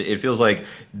status. It feels like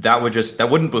that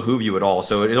wouldn't behoove you at all.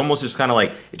 So it almost just kind of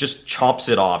like it just chops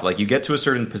it off. Like you get to a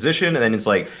certain position and then it's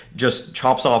like just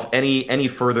chops off any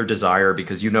further desire,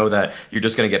 because you know that you're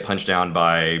just going to get punched down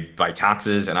by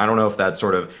taxes. And I don't know if that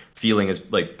sort of feeling is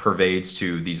like pervades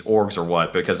to these orgs or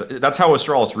what, because that's how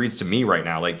Astralis reads to me right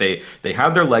now. Like they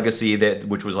have their legacy,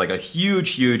 which was like a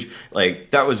huge, like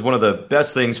that was one of the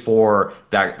best things for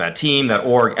that team, that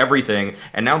org, everything.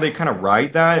 And now they kind of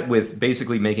ride that with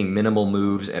basically making minimal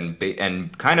moves and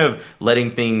kind of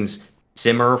letting things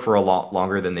simmer for a lot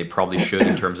longer than they probably should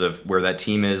in terms of where that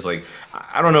team is. Like,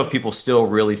 I don't know if people still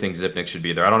really think Zipnik should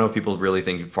be there. I don't know if people really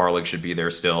think Farlig should be there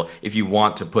still, if you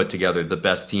want to put together the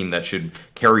best team that should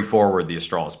carry forward the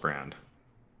Astralis brand.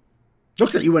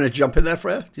 Look, that you want to jump in there,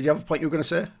 Freya. Did you have a point you were going to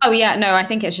say? Oh yeah, no, I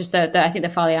think it's just I think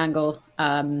the Farlig angle,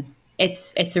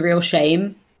 it's a real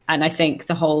shame. And I think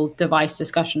the whole device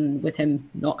discussion with him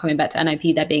not coming back to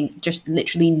NIP, there being just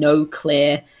literally no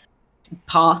clear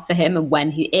path for him and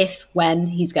when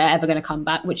he's ever going to come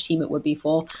back, which team it would be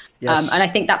for. Yes. And I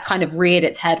think that's kind of reared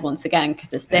its head once again,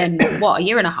 because it's been a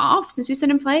year and a half since we've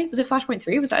seen him play. Was it Flashpoint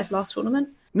 3? Was that his last tournament?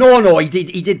 No, he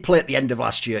did play at the end of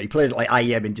last year. He played at like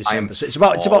IEM in December, so it's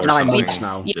about 9 months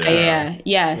now.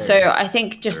 Yeah. So I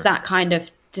think just that kind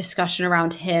of discussion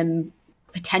around him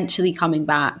potentially coming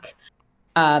back,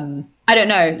 I don't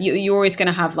know, you're always going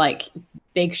to have like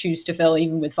big shoes to fill,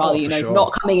 even with Farley,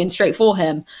 not coming in straight for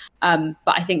him. But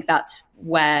I think that's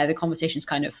where the conversation's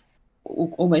kind of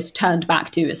almost turned back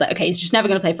to. It's like, okay, he's just never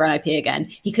going to play for NIP again.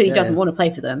 He clearly doesn't want to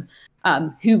play for them.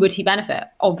 Who would he benefit?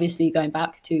 Obviously, going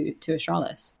back to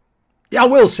Astralis. Yeah, I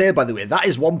will say, by the way, that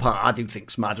is one part I do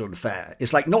think's mad unfair.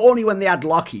 It's like, not only when they had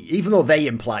Lockie, even though they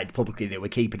implied publicly they were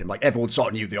keeping him, like everyone sort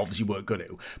of knew they obviously weren't going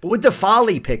to, but with the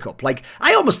Farley pickup, like,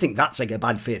 I almost think that's like a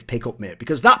bad faith pickup, mate,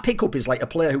 because that pickup is like a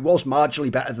player who was marginally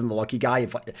better than the Lockie guy.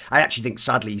 I actually think,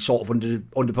 sadly, he sort of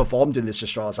underperformed in this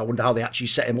Astralis. I wonder how they actually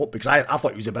set him up, because I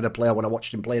thought he was a better player when I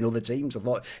watched him play in other teams. I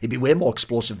thought he'd be way more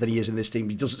explosive than he is in this team.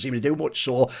 He doesn't seem to do much,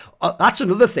 so that's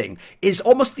another thing, is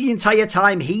almost the entire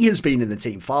time he has been in the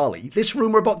team, Farley, this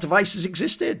rumour about devices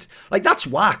existed. Like, that's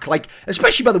whack. Like,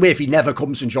 especially, by the way, if he never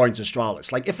comes and joins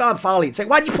Astralis. Like, if I'm Farley, it's like,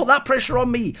 why do you put that pressure on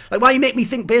me? Like, why do you make me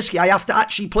think basically I have to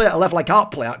actually play at a level I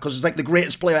can't play at because it's like the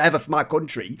greatest player ever for my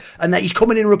country, and that he's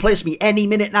coming in and replacing me any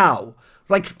minute now?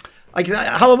 Like,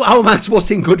 how am I supposed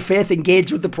to, in good faith,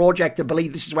 engage with the project and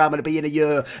believe this is where I'm going to be in a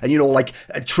year,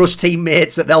 and, trust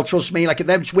teammates that they'll trust me? Like,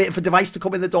 they're just waiting for device to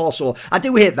come in the door. So I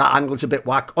do hate that angle. It's a bit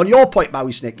whack. On your point,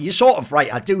 Maui Snick, you're sort of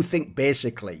right. I do think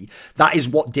basically that is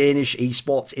what Danish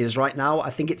esports is right now. I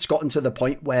think it's gotten to the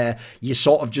point where you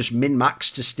sort of just min-max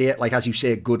to stay at, like, as you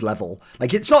say, a good level.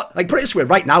 Like, it's not, like, put it this way,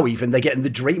 right now even, they're getting the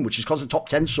dream, which is because the top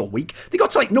 10 so weak. They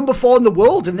got to, like, number 4 in the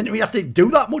world, and then we have to do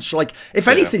that much. So, like, if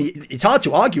anything, it's hard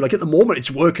to argue. Like, at the moment, it's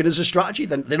working as a strategy,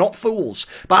 then they're not fools.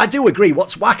 But I do agree,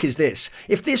 what's whack is this.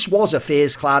 If this was a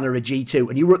FaZe clan or a G2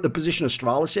 and you were at the position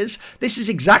Astralis is, this is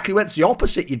exactly when it's the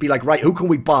opposite. You'd be like, right, who can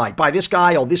we buy? Buy this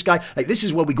guy or this guy? Like, this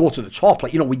is where we go to the top.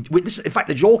 Like, we this, in fact,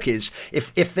 the joke is,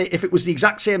 if it was the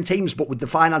exact same teams but with the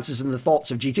finances and the thoughts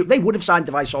of G2, they would have signed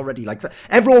device already. Like,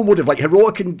 everyone would have, like,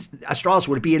 Heroic and Astralis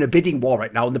would be in a bidding war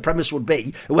right now, and the premise would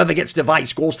be whoever gets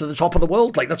device goes to the top of the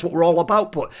world. Like, that's what we're all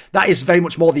about. But that is very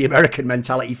much more the American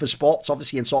mentality for sports,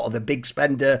 obviously, and sort of the big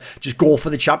spender, just go for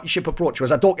the championship approach,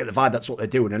 whereas I don't get the vibe that's what they're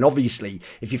doing. And obviously,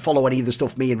 if you follow any of the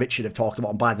stuff me and Richard have talked about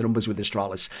and buy the numbers with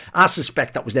Astralis, I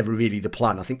suspect that was never really the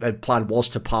plan. I think the plan was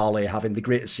to parlay having the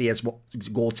greatest CS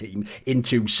Go team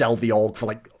into sell the org for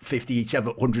like 50,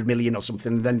 700 million or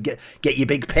something, and then get your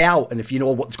big payout. And if you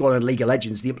know what's going on in League of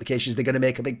Legends, the implication is they're going to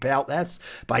make a big payout there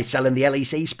by selling the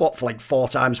LEC spot for like 4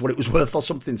 times what it was worth or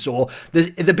something. So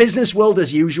the business world,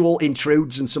 as usual,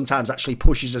 intrudes and sometimes actually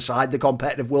pushes aside the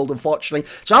competitive world, unfortunately.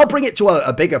 So I'll bring it to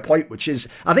a bigger point, which is,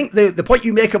 I think the point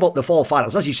you make about the 4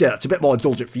 finals, as you say, it's a bit more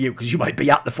indulgent for you because you might be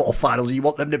at the 4 finals and you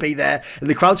want them to be there and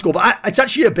the crowds go. But it's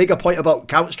actually a bigger point about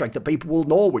Counter-Strike that people will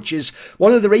know, which is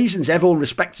one of the reasons everyone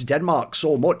respects Denmark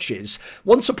so much is,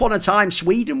 once upon a time,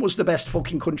 Sweden was the best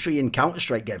fucking country in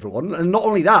Counter-Strike, everyone. And not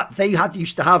only that, they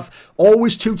used to have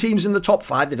always 2 teams in the top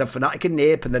 5. They'd have Fnatic and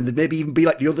Nape, and then there'd maybe even be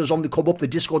like the others on the come up, the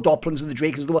Disco Dopplins and the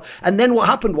Drakens of the world. And then what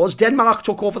happened was Denmark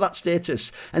took over that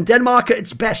status. And Denmark at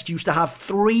its best used to have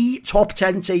 3 top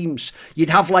 10 teams. You'd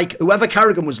have like whoever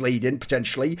Carrigan was leading,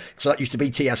 potentially. So that used to be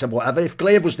TSM, whatever. If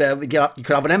Glaive was there, you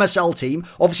could have an MSL team.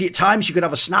 Obviously, at times you could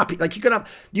have a Snappy. Like you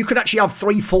could actually have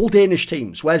 3 full Danish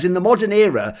teams. Whereas in the modern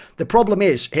era, the problem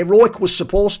is Heroic was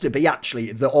supposed to be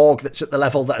actually the org that's at the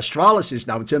level that Astralis is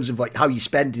now in terms of like how you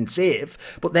spend and save.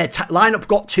 But their lineup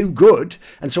got too good,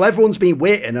 and so everyone's been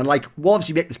waiting. And like, we'll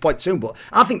obviously make this point soon, but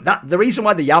I think that the reason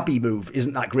why the Yabi move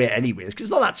isn't that great anyways, because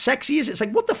it's not that sexy, is it? It's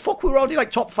like, what the fuck, we're already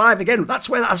like top 5 again. That's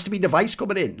where that has to be Device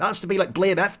coming in. That has to be like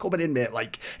Blame F coming in, mate.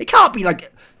 Like, it can't be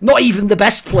like, not even the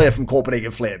best player from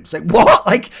Copenhagen Flames. Like, what?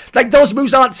 Like those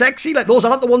moves aren't sexy. Like, those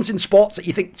aren't the ones in sports that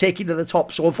you think take you to the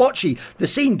top. So unfortunately, the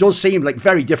scene does seem like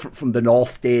very different from the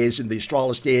North days and the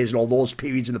Astralis days and all those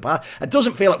periods in the past. It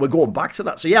doesn't feel like we're going back to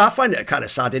that. So yeah, I find it kind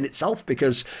of sad in itself,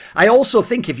 because I also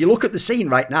think if you look at the scene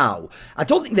right now, I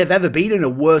don't think they've ever been in a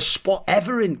worse spot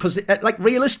ever in, because like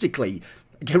realistically,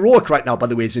 HenryG right now, by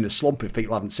the way, is in a slump. If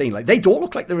people haven't seen, like, they don't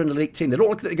look like they're an elite team. They don't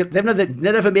look like they've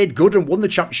never made good and won the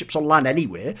championships on land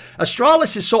anyway.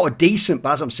 Astralis is sort of decent,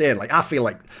 but as I'm saying, like, I feel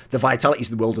like the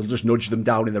Vitalities of the world will just nudge them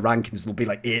down in the rankings. They'll be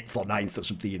like 8th or 9th or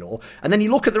something, you know. And then you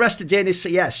look at the rest of Danish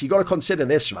CS. You got to consider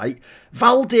this, right?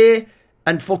 Valde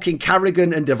and fucking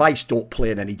Carrigan and Device don't play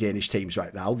in any Danish teams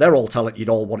right now. They're all talent you'd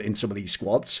all want in some of these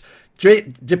squads.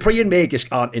 Dupree and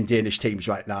Magus aren't in Danish teams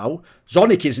right now.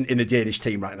 Zonic isn't in a Danish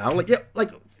team right now.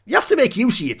 You have to make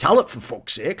use of your talent, for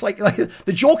fuck's sake. Like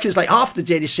the joke is, like, half the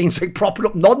Danish scene's like propping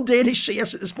up non-Danish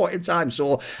CS at this point in time.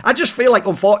 So I just feel like,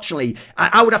 unfortunately,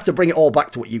 I would have to bring it all back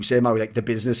to what you say, Murray, like the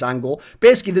business angle.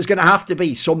 Basically, there's going to have to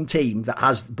be some team that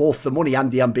has both the money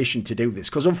and the ambition to do this.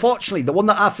 Because unfortunately, the one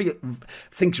that I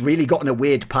think's really gotten a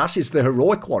weird pass is the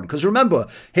HenryG one. Because remember,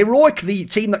 HenryG, the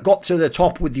team that got to the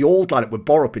top with the old lineup with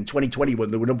Borup in 2020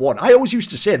 when they were number 1. I always used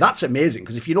to say that's amazing,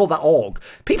 because if you know that org,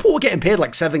 people were getting paid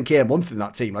like 7k a month in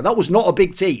that team. Like, that was not a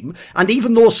big team, and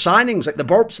even those signings, like the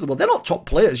Borups of the world, they're not top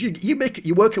players.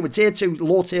 You're working with tier 2,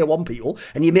 low tier 1 people,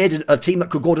 and you made a team that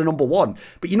could go to number 1.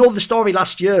 But you know, the story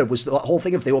last year was that whole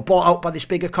thing of they were bought out by this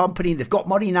bigger company and they've got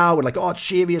money now, and like, oh, it's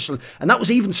serious, and that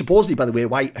was even supposedly, by the way,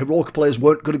 why HenryG players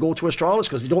weren't going to go to Astralis,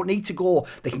 because they don't need to go,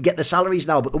 they can get the salaries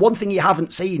now. But the one thing you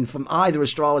haven't seen from either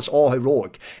Astralis or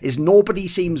HenryG is nobody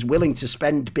seems willing to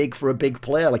spend big for a big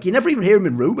player. Like, you never even hear him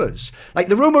in rumours. Like,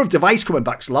 the rumour of Device coming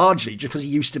back's largely just because he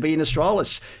used to be in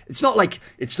Astralis. It's not like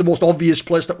it's the most obvious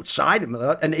place that would sign him.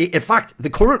 And in fact, the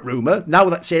current rumour, now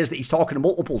that says that he's talking to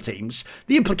multiple teams,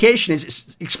 the implication is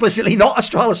it's explicitly not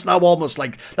Astralis now, almost.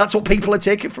 Like, that's what people are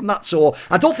taking from that. So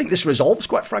I don't think this resolves,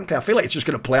 quite frankly. I feel like it's just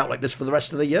going to play out like this for the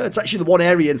rest of the year. It's actually the one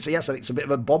area in CS I think it's a bit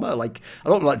of a bummer. Like, I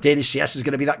don't know that Danish CS is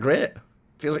going to be that great.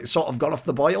 Feels like it's sort of gone off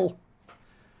the boil.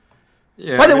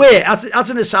 Yeah, by the way, as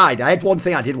an aside, I had one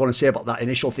thing I did want to say about that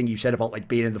initial thing you said about like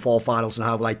being in the 4 finals and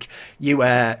how like you're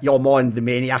more in the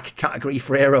maniac category,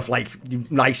 Freya, of like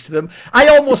nice to them. I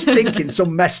almost think in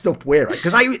some messed up way, right?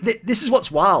 Because this is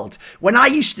what's wild. When I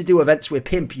used to do events with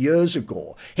Pimp years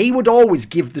ago, he would always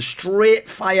give the straight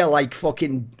fire like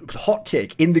fucking hot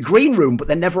take in the green room, but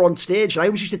then never on stage. And I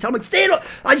always used to tell him, stay up.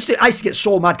 I used to get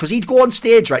so mad because he'd go on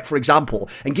stage, right, for example,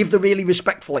 and give the really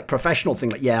respectful, like professional thing,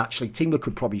 like, yeah, actually, Team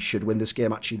Liquid probably should win this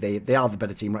game. Actually, they are the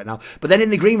better team right now. But then in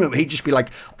the green room, he'd just be like,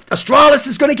 Astralis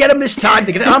is going to get him this time.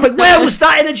 I'm like, where was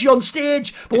that energy on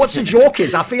stage? But what's the joke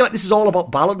is, I feel like this is all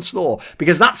about balance, though,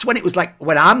 because that's when it was like,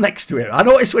 when I'm next to him. I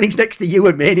notice when he's next to you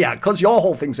and Maniac, because your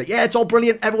whole thing's like, yeah, it's all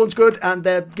brilliant, everyone's good, and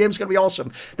the game's going to be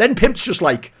awesome. Then Pimp's just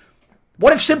like,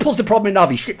 what if Simple's the problem in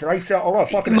Navi? Shit, did I say it all right?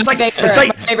 It's like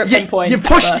my favourite pinpoint. You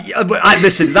pushed.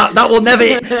 Listen, that will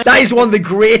never. That is one of the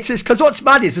greatest. Because what's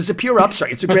mad is, it's a pure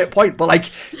abstract. It's a great point, but like,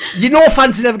 you know,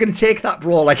 fans are never going to take that,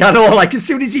 bro. Like, I know. Like, as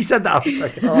soon as he said that, I was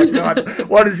like, oh god,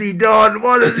 what has he done?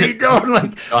 What has he done?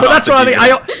 Like, but that's what I mean.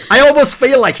 I almost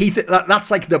feel like that's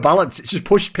like the balance. It's just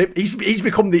pushed Pimp. He's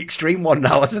become the extreme one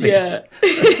now, hasn't he? Yeah.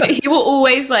 He will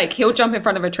always he'll jump in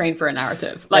front of a train for a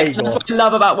narrative. Like, that's what I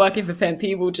love about working for Pimp.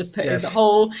 He will just put his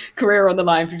whole career on the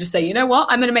line to just say, you know what,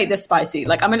 I'm going to make this spicy.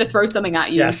 Like, I'm going to throw something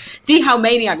at you. See how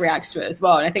Maniac reacts to it as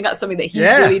well. And I think that's something that he's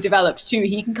really developed too.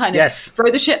 He can kind of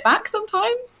throw the shit back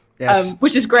sometimes,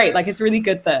 which is great. Like, it's really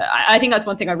good that I think that's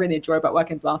one thing I really enjoy about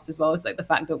working with Blast as well, is like the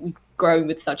fact that we've grown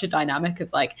with such a dynamic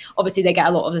of like, obviously they get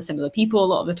a lot of the similar people a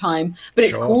lot of the time, but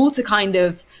it's cool to kind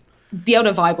of be able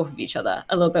to vibe off of each other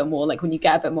a little bit more, like when you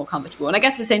get a bit more comfortable. And I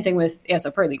guess the same thing with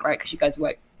ESL Pro League, right? Because you guys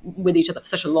work with each other for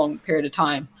such a long period of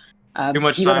time. Too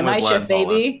much time with Blur and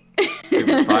baby.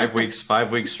 5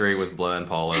 weeks straight with Blur and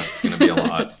Paula. It's going to be a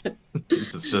lot.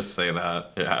 Let's just say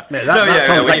that. Yeah. Mate, that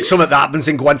sounds like something that happens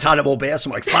in Guantanamo Bay or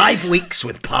something, like 5 weeks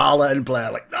with Paula and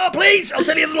Blair. Like, no, please, I'll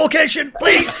tell you the location,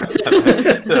 please.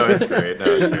 No, it's great.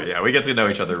 Yeah, we get to know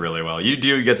each other really well. You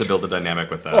do get to build a dynamic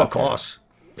with that. Oh, of course.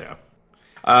 Yeah.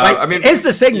 I mean, here's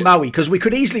the thing, Maui, because we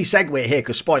could easily segue here,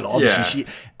 because spoiler, obviously,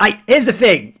 here's the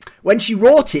thing. When she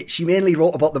wrote it, she mainly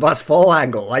wrote about the Bass Fall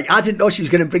angle. Like, I didn't know she was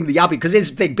going to bring the Yabby, because his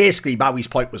thing, basically, Maui's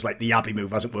point was like, the Yabby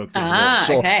move hasn't worked.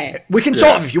 So we can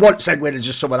sort of, if you want, segue to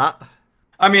just some of that.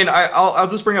 I mean, I'll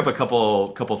just bring up a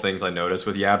couple things I noticed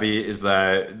with Yabby is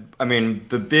that, I mean,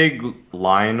 the big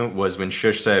line was when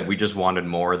Shush said we just wanted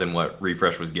more than what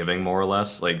Refresh was giving, more or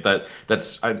less. Like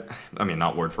I mean,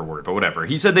 not word for word, but whatever.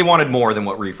 He said they wanted more than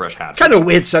what Refresh had. Kind of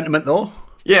weird sentiment, though.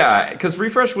 Yeah, because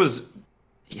Refresh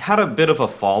he had a bit of a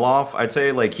fall off. I'd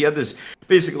say like he had this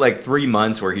basically like 3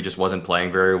 months where he just wasn't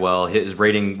playing very well. His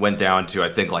rating went down to I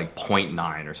think like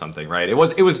 0.9 or something, right? It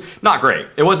was not great.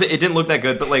 It didn't look that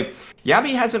good, but like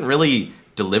Yabby hasn't really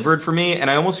delivered for me, and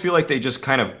I almost feel like they just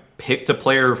kind of picked a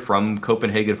player from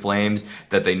Copenhagen Flames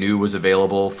that they knew was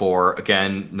available for,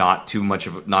 again, not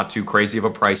too crazy of a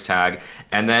price tag,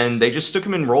 and then they just stuck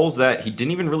him in roles that he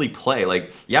didn't even really play.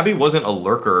 Like Yabby wasn't a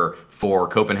lurker for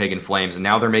Copenhagen Flames, and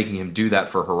now they're making him do that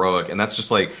for Heroic, and that's just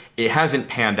like it hasn't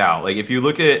panned out. Like if you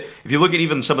look at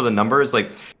even some of the numbers, like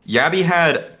Yabby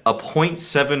had a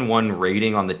 0.71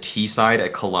 rating on the T side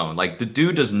at Cologne. Like the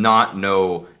dude does not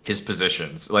know his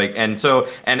positions. Like and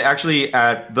actually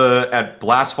at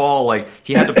Blastfall, like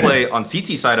he had to play on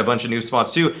CT side a bunch of new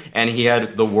spots too, and he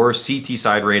had the worst CT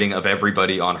side rating of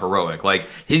everybody on Heroic. Like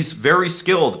he's very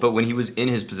skilled, but when he was in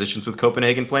his positions with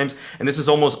Copenhagen Flames, and this is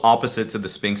almost opposite to the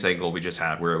Spinx angle we just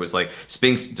had, where it was like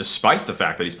Spinx, despite the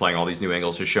fact that he's playing all these new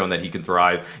angles, has shown that he can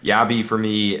thrive. Yabby for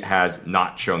me has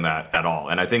not shown that at all,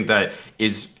 and I think that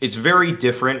it's very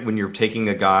different when you're taking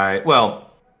a guy. Well,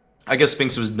 I guess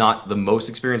Spinx was not the most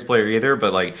experienced player either,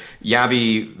 but like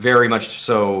Yabby very much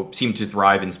so seemed to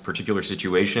thrive in particular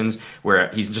situations where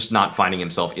he's just not finding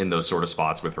himself in those sort of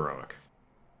spots with Heroic.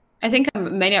 I think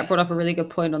Maniac brought up a really good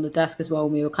point on the desk as well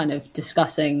when we were kind of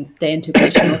discussing the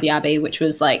integration of Yabby, which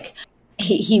was like I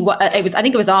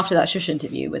think it was after that Shush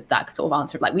interview with that sort of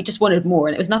answer, like we just wanted more,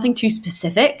 and it was nothing too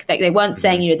specific. Like they weren't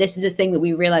saying, this is a thing that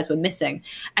we realized we're missing,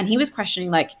 and he was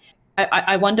questioning like,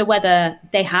 I wonder whether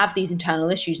they have these internal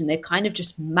issues and they've kind of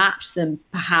just mapped them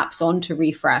perhaps onto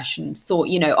Refresh and thought,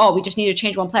 we just need to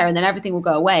change one player and then everything will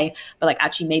go away. But like,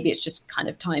 actually, maybe it's just kind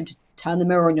of time to turn the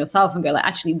mirror on yourself and go like,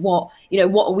 actually, what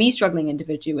are we struggling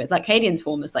individually with? Like Cadian's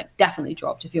form has like definitely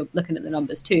dropped if you're looking at the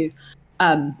numbers too.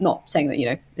 Not saying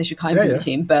that, they should kind of be the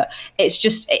team, but it's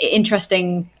just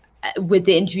interesting with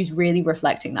the interviews really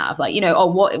reflecting that of like,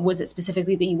 what was it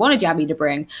specifically that you wanted Yabby to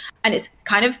bring? And it's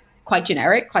kind of quite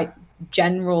generic, quite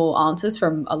general answers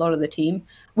from a lot of the team,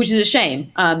 which is a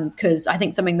shame, because I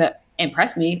think something that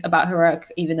impressed me about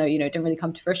Heroic, even though didn't really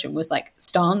come to fruition, was like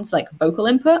Stan's like vocal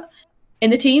input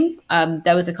in the team.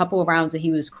 There was a couple of rounds that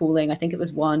he was calling. I think it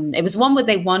was one where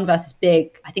they won versus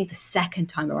Big, I think the second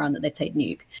time around that they played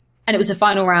Nuke, and it was a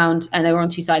final round and they were on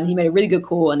two sides and he made a really good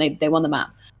call and they won the map.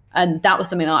 And that was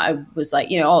something that I was like,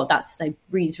 that's like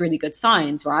reads really good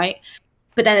signs, right?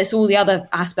 But then it's all the other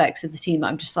aspects of the team that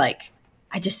I'm just like,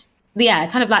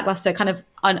 kind of lackluster, kind of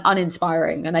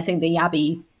uninspiring. And I think the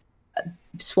Yabby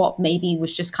swap maybe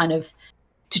was just kind of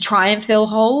to try and fill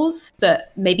holes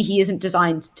that maybe he isn't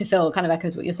designed to fill. Kind of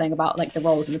echoes what you're saying about like the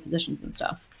roles and the positions and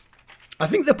stuff. I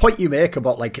think the point you make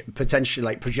about like potentially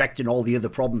like projecting all the other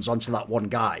problems onto that one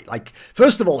guy, like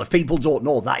first of all, if people don't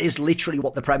know, that is literally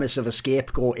what the premise of a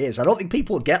scapegoat is. I don't think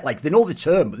people get like, they know the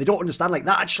term, but they don't understand like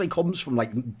that actually comes from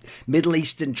like Middle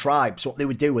Eastern tribes. What they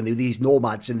would do when they were these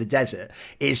nomads in the desert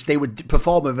is they would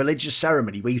perform a religious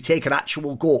ceremony where you take an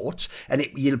actual goat and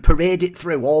you parade it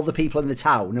through all the people in the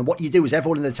town. And what you do is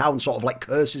everyone in the town sort of like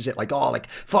curses it, like, oh,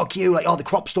 like fuck you, like, oh, the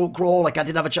crops don't grow, like I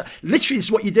didn't have a chance. Literally, this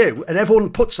is what you do, and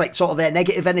everyone puts like sort of their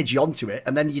negative energy onto it,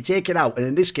 and then you take it out. And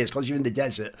in this case, because you're in the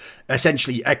desert,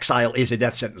 essentially exile is a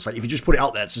death sentence. Like if you just put it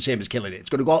out there, it's the same as killing it. It's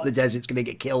going to go out in the desert, it's going to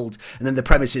get killed, and then the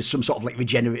premise is some sort of like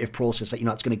regenerative process that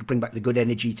it's going to bring back the good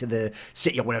energy to the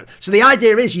city or whatever. So the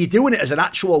idea is you're doing it as an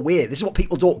actual way. This is what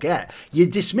people don't get. You're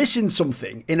dismissing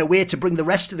something in a way to bring the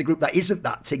rest of the group that isn't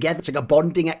that together. It's like a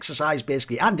bonding exercise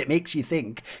basically, and it makes you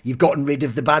think you've gotten rid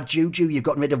of the bad juju, you've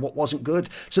gotten rid of what wasn't good.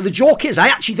 So the joke is, I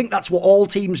actually think that's what all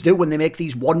teams do when they make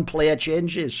these one player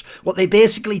changes. What they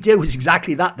basically do is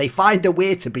exactly that. They find a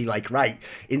way to be like, right,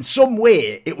 in some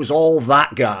way it was all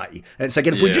that guy, and it's like,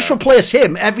 if we just replace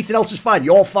him, everything else is fine.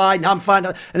 You're fine, I'm fine.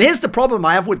 And here's the problem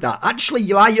I have with that. Actually,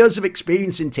 my years of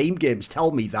experience in team games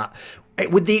tell me that,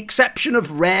 with the exception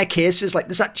of rare cases, like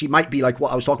this actually might be like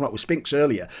what I was talking about with Spinx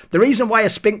earlier. The reason why a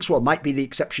Spinx one might be the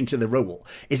exception to the rule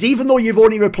is even though you've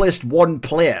only replaced one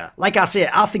player, like I say,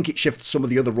 I think it shifts some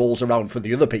of the other roles around for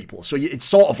the other people. So it's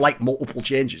sort of like multiple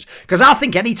changes. Because I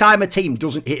think any time a team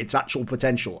doesn't hit its actual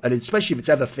potential, and especially if it's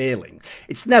ever failing,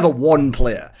 it's never one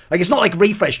player. Like it's not like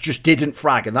Refresh just didn't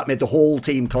frag and that made the whole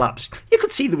team collapse. You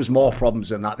could see there was more problems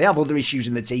than that. They have other issues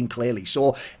in the team clearly.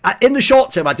 So in the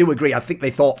short term, I do agree. I think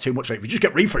they thought too much. Like, If you just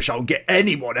get refresh out and get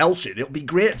anyone else in, it'll be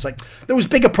great. It's like, there was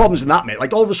bigger problems than that, mate.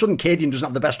 Like, all of a sudden, Cadian doesn't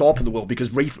have the best AWP in the world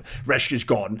because refresh is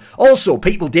gone. Also,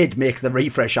 people did make the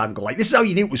refresh angle. Like, this is how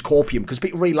you knew it was Corpium, because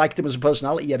people really liked him as a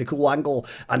personality. He had a cool angle,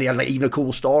 and he had, like, even a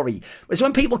cool story. It's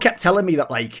when people kept telling me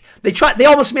that, like, they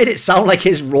almost made it sound like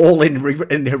his role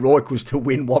in Heroic was to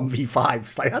win 1v5.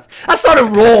 It's like, that's not a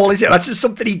role, is it? That's just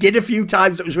something he did a few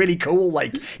times that was really cool.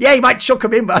 Like, yeah, he might chuck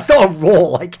him in, but that's not a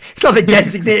role. Like, it's not a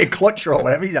designated clutcher or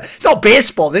whatever. It's not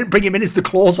baseball. They didn't bring him in as the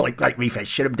closer. Like refresh,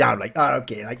 shut him down. Like, oh,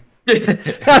 okay, like.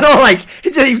 I know, like, he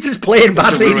was just playing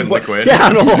badly. Yeah,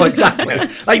 I know, exactly.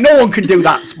 Like, no one can do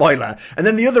that, spoiler. And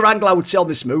then the other angle I would say on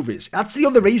this move is, that's the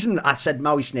other reason I said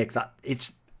Maui Snake, that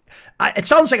it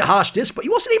sounds like a harsh diss, but he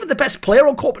wasn't even the best player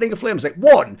on Copenhagen Flames. Like,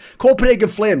 Copenhagen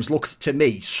Flames looked to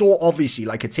me so obviously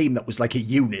like a team that was like a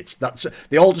unit.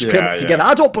 They all just came up together.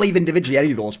 I don't believe individually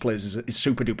any of those players is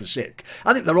super duper sick.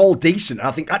 I think they're all decent. I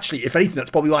think actually, if anything,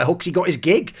 that's probably why Huxley got his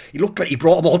gig. He looked like he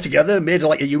brought them all together and made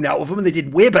like a unit out of them, and they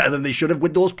did way better than they should have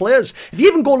with those players. If you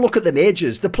even go and look at the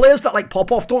majors, the players that like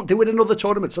pop off don't do it in other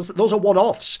tournaments. Those are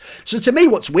one-offs. So to me,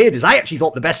 what's weird is I actually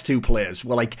thought the best two players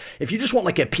were like, if you just want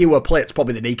like a pure play, it's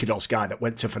probably the Nikados guy that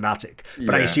went to Fnatic,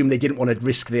 but I assume they didn't want to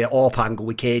risk their AWP angle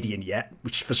with Cadian yet,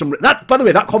 which for some that, by the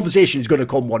way, that conversation is going to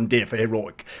come one day for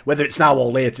Heroic, whether it's now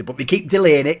or later, but they keep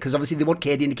delaying it because obviously they want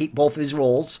Cadian to keep both of his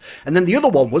roles. And then the other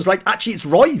one was like, actually it's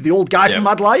Roy, the old guy from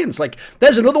Mad Lions. Like,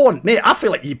 there's another one, mate. I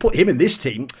feel like you put him in this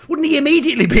team, wouldn't he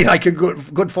immediately be like a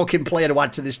good fucking player to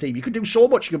add to this team? You could do so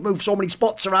much, you could move so many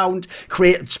spots around,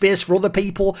 create space for other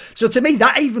people. So to me,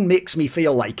 that even makes me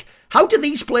feel like, how do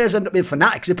these players end up in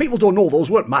Fnatic? If people don't know,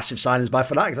 those weren't massive signings by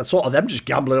Fnatic. That's sort of them just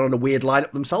gambling on a weird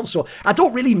lineup themselves. So I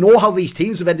don't really know how these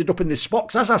teams have ended up in this spot.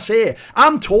 Because as I say,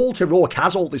 I'm told Heroic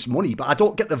has all this money, but I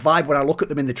don't get the vibe when I look at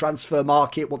them in the transfer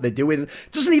market, what they're doing.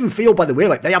 It doesn't even feel, by the way,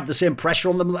 like they have the same pressure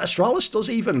on them that Astralis does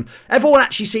even. Everyone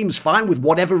actually seems fine with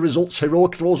whatever results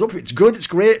Heroic throws up. If it's good, it's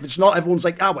great. If it's not, everyone's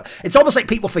like, well. It's almost like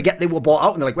people forget they were bought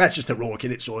out and they're like, well, it's just Heroic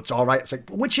in it, so it's all right. It's like,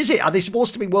 which is it? Are they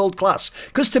supposed to be world class?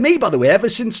 Because to me, by the way, ever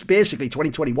since basically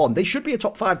 2021, they should be a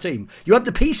top 5 team. You had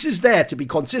the pieces there to be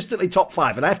consistently top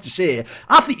 5, and I have to say,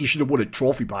 I think you should have won a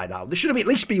trophy by now. There should have at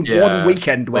least been one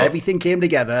weekend where everything came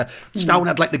together. Stown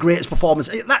had like the greatest performance.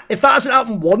 If that hasn't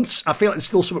happened once, I feel like there's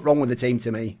still something wrong with the team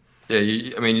to me. Yeah,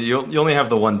 you only have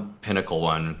the one pinnacle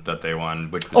one that they won,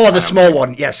 which was the small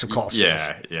one. Yes, of course. Yeah,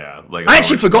 yes. yeah. Like I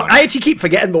actually forgot. I actually keep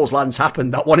forgetting those lands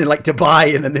happened. That one in like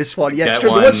Dubai, and then this one. Yeah, it's true.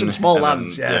 There were some small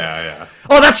lands. Yeah.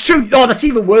 Oh, that's true. Oh, that's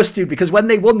even worse, dude. Because when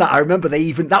they won that, I remember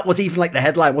that was even like the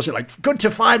headline, wasn't it? Like, good to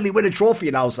finally win a trophy,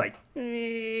 and I was like,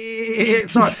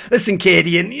 it's not. Listen,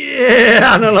 Cadian.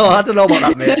 Yeah, I don't know about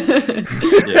that,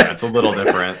 mate. Yeah, it's a little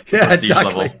different. Prestige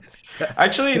level.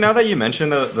 Actually, now that you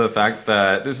mentioned the fact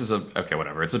that this is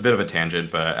whatever, it's a bit of a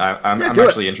tangent, but I'm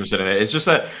actually interested in it. It's just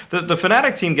that the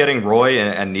Fnatic team getting Roy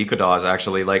and Nikodas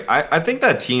actually, like, I think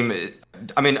that team,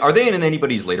 I mean, are they in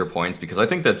anybody's later points? Because I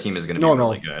think that team is going to be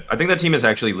really good. I think that team is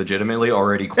actually legitimately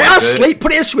already quite good.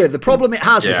 Put it this way, the problem it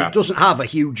has is it doesn't have a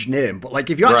huge name, but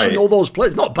like if you actually know those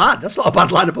players, not bad. That's not a bad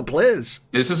lineup of players.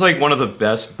 This is like one of the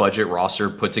best budget roster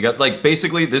put together. Like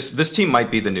basically this team might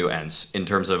be the new ENCE in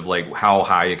terms of like how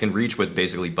high it can reach with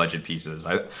basically budget pieces.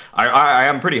 I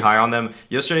am pretty high on them.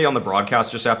 Yesterday on the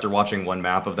broadcast, just after watching one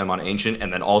map of them on Ancient,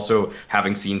 and then also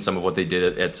having seen some of what they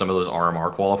did at some of those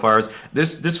RMR qualifiers,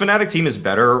 this Fnatic team is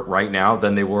better right now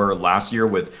than they were last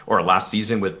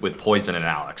season with Poison and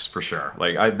Alex, for sure.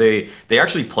 Like they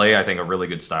actually play, I think, a really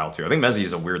good style too. I think Mezzi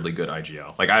is a weirdly good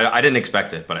IGL. Like I didn't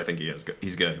expect it, but I think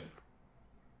he's good.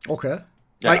 Okay.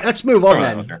 Yeah. Right, let's move on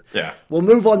then. Yeah. We'll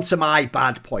move on to my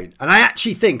bad point. And I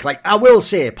actually think, like, I will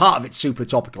say part of it's super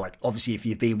topical. Like, obviously, if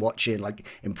you've been watching, like,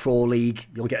 in Pro League,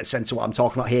 you'll get a sense of what I'm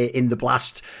talking about here in the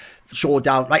Blast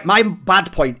Showdown. Like, my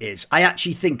bad point is, I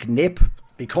actually think Nip,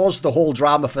 because the whole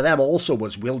drama for them also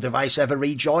was, will Device ever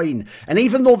rejoin? And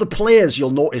even though the players, you'll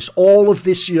notice, all of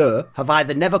this year have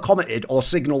either never commented or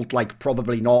signalled, like,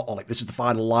 probably not, or like, this is the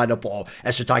final lineup, or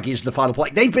Esotagi is the final play.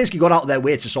 Like, they've basically gone out of their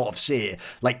way to sort of say,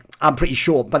 like, I'm pretty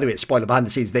sure, by the way, spoiler behind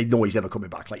the scenes, they know he's never coming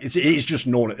back. Like, it's just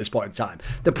known at this point in time.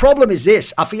 The problem is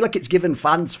this, I feel like it's given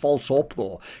fans false hope,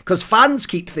 though, because fans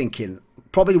keep thinking,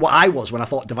 probably what I was when I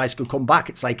thought Device could come back.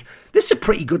 It's like, this is a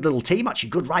pretty good little team, actually.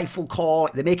 Good rifle core.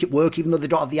 They make it work, even though they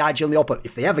don't have the IG on the upper,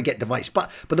 if they ever get Device back.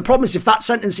 But the problem is, if that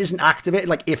sentence isn't activated,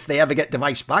 like, if they ever get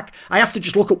Device back, I have to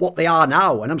just look at what they are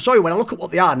now. And I'm sorry, when I look at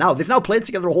what they are now, they've now played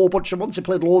together a whole bunch of months. They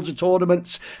played loads of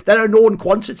tournaments. They're a known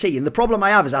quantity. And the problem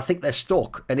I have is I think they're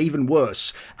stuck. And even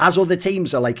worse, as other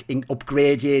teams are, like,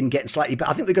 upgrading, getting slightly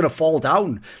better, I think they're going to fall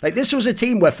down. Like, this was a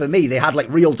team where, for me, they had, like,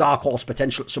 real dark horse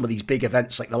potential at some of these big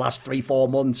events, like the last 3-4 4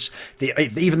 months.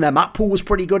 Even their map pool was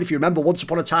pretty good. If you remember, once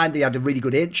upon a time, they had a really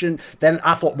good ancient. Then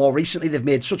I thought more recently, they've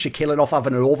made such a killing off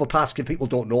having an overpass. If people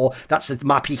don't know, that's the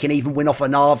map you can even win off a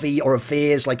Na'vi or a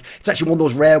Phase. Like, it's actually one of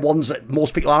those rare ones that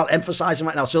most people aren't emphasizing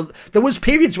right now. So there was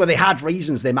periods where they had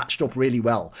reasons they matched up really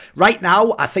well. Right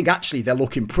now, I think actually they're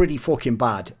looking pretty fucking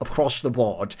bad across the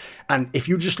board. And if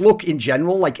you just look in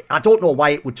general, like, I don't know why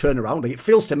it would turn around. Like, it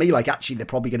feels to me like actually they're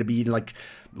probably going to be in like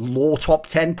low top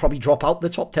 10, probably drop out the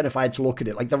top 10 if I had to look at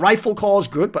it. Like, the rifle core is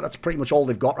good, but that's pretty much all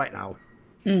they've got right now.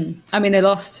 I mean, they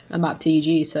lost a map to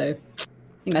EG, so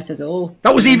I think that says it all.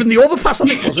 That was even the overpass, I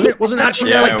think, wasn't it? Wasn't it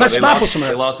actually their best map or something?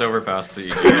 They lost overpass to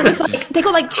EG. It was like, they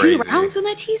got like 2 rounds on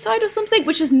their T side or something,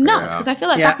 which is nuts, because I feel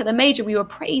like back at the major we were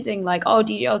praising like, oh,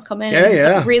 DJL's come in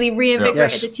and like really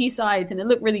reinvigorated the T sides and it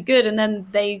looked really good, and then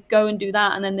they go and do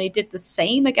that, and then they did the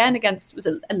same again against, was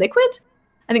it a Liquid?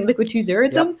 I think Liquid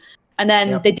 2-0'd them. And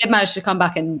then they did manage to come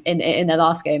back in their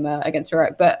last game against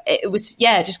Heroic. But it was,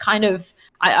 just kind of,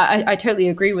 I totally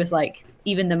agree with, like,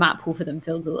 even the map pool for them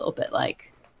feels a little bit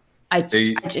like, I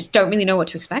just don't really know what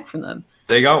to expect from them.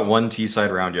 They got 1 T-side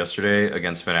round yesterday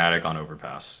against Fnatic on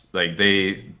Overpass. Like,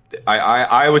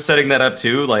 I was setting that up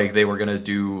too. Like, they were going to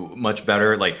do much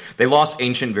better. Like, they lost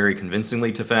Ancient very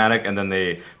convincingly to Fnatic, and then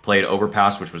they played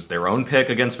Overpass, which was their own pick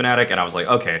against Fnatic. And I was like,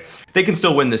 okay, they can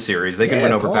still win this series. They can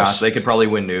win Overpass. They could probably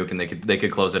win Nuke, and they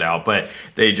could close it out. But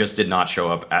they just did not show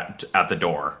up at the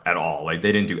door at all. Like,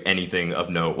 they didn't do anything of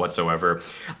note whatsoever.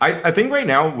 I think right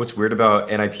now what's weird about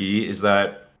NIP is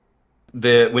that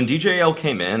when DJL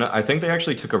came in, I think they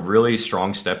actually took a really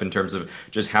strong step in terms of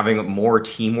just having more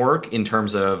teamwork in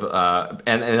terms of,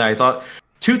 and I thought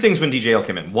 2 things when DJL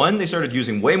came in. 1, they started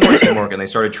using way more teamwork and they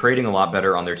started trading a lot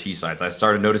better on their T sides. I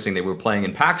started noticing they were playing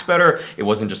in packs better. It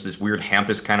wasn't just this weird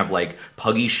Hampus kind of like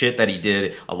puggy shit that he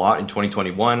did a lot in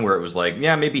 2021, where it was like,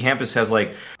 yeah, maybe Hampus has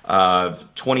like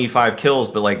 25 kills,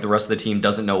 but like the rest of the team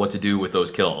doesn't know what to do with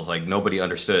those kills. Like, nobody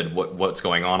understood what's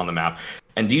going on the map.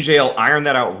 And DJL ironed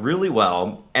that out really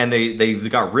well, and they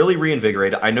got really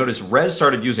reinvigorated. I noticed Rez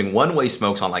started using one-way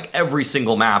smokes on like every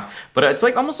single map, but it's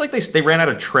like almost like they ran out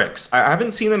of tricks. I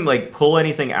haven't seen them like pull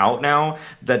anything out now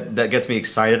that gets me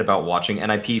excited about watching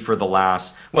NIP for the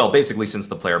last, well, basically since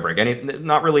the player break.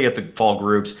 Not really at the fall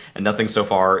groups, and nothing so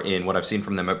far in what I've seen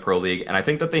from them at Pro League. And I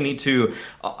think that they need to,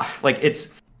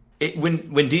 when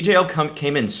DJL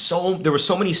came in, there were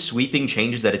so many sweeping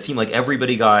changes that it seemed like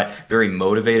everybody got very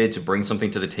motivated to bring something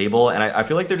to the table, and I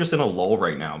feel like they're just in a lull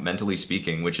right now, mentally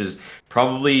speaking, which is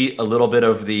probably a little bit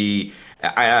of the.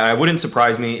 I wouldn't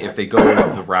surprise me if they go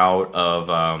the route of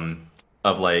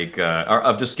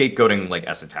just scapegoating like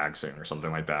Esatag soon or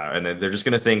something like that, and they're just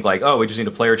gonna think like, oh, we just need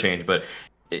a player change, but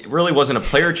it really wasn't a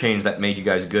player change that made you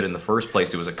guys good in the first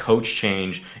place. It was a coach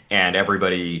change and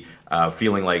everybody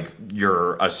feeling like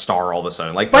you're a star all of a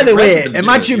sudden. Like, by the way,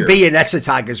 imagine being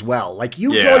Esatag as well. Like,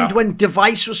 you joined when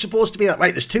Device was supposed to be like,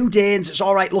 right, there's 2 Danes, it's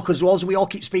all right, look, as long as we all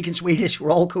keep speaking Swedish,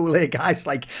 we're all cool here, guys.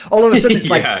 Like, all of a sudden it's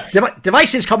like,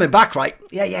 Device is coming back, right?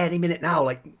 Yeah, any minute now.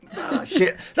 Like,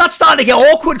 shit. That's starting to get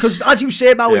awkward because, as you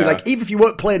say, Maui, like, even if you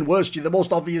weren't playing worst, you're the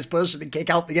most obvious person to kick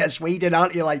out to get Sweden,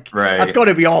 aren't you? Like, that's got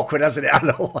to be awkward, hasn't it? I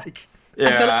know, like. Yeah.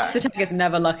 I feel like Satag is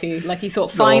never lucky. Like, he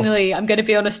thought, finally, I'm going to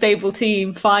be on a stable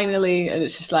team, finally. And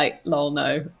it's just like, lol,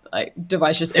 no. Like,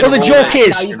 Device just... Well, the joke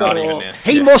is,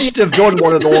 he must have done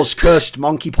one of those cursed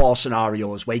monkey paw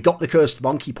scenarios where he got the cursed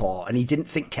monkey paw and he didn't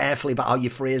think carefully about how you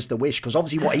phrase the wish, because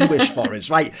obviously what he wished for is,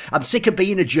 right, I'm sick of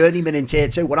being a journeyman in Tier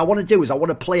 2. What I want to do is I want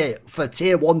to play for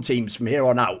Tier 1 teams from here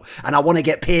on out, and I want to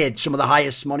get paid some of the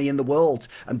highest money in the world.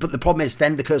 But the problem is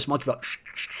then the cursed monkey paw...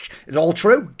 It's all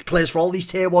true. He plays for all these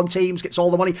Tier 1 teams, gets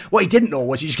all the money. What he didn't know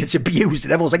was he just gets abused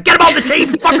and everyone's like, get him out the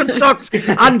team, fucking sucks.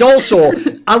 And also,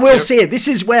 I will say, this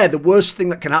is where the worst thing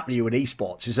that can happen to you in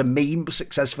esports is a meme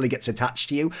successfully gets attached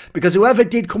to you, because whoever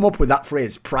did come up with that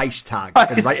phrase, price tag,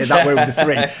 and write it that way with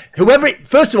the 3,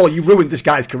 first of all, you ruined this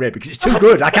guy's career because it's too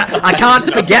good. I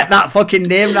can't forget that fucking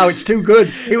name now. It's too good.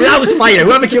 That was fire.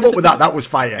 Whoever came up with that was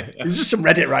fire. It was just some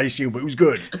Reddit, I assume, but it was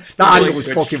good. That angle was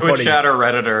fucking funny. Twitch chat or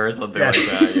Redditor or something like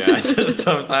that. Yeah.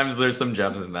 Sometimes there's some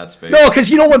gems in that space. No, because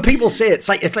you know when people say it's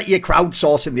like you're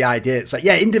crowdsourcing the idea. It's like,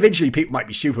 yeah, individually people might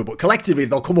be stupid, but collectively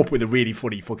they'll come up with a really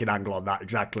funny fucking angle on that.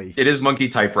 Exactly. It is monkey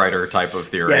typewriter type of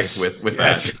theory with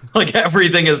that. It's like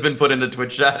everything has been put into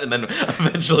Twitch chat, and then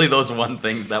eventually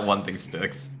that one thing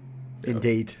sticks.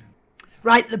 Indeed.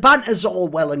 Right, the banter's all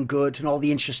well and good and all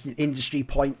the interesting industry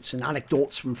points and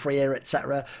anecdotes from Freya,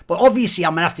 etc. But obviously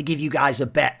I'm going to have to give you guys a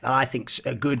bet that I think's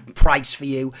a good price for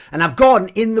you. And I've gone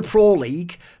in the Pro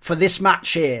League for this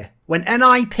match here. When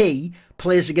NIP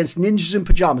plays against Ninjas in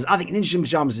Pyjamas. I think Ninjas in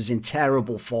Pyjamas is in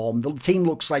terrible form. The team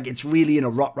looks like it's really in a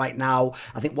rut right now.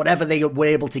 I think whatever they were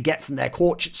able to get from their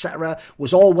coach, etc.,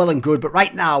 was all well and good. But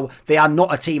right now, they are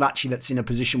not a team actually that's in a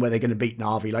position where they're going to beat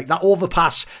Na'Vi. Like that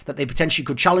overpass that they potentially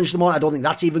could challenge them on, I don't think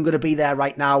that's even going to be there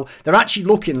right now. They're actually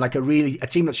looking like a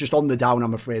team that's just on the down,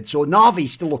 I'm afraid. So Na'Vi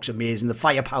still looks amazing. The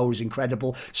firepower is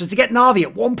incredible. So to get Na'Vi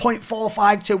at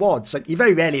 1.452 odds, like you're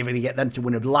very rarely going to get them to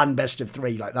win a land best of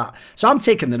 3 like that. So I'm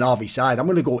taking the Na'Vi side. I'm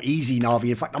going to go easy Na'Vi.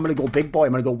 In fact, I'm going to go big boy.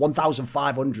 I'm going to go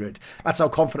 1,500. That's how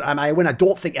confident I win. I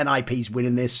don't think NIP's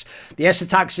winning this. The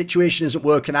S-Attack situation isn't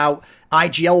working out.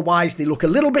 IGL-wise, they look a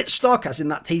little bit stuck, as in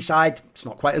that T-side. It's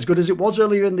not quite as good as it was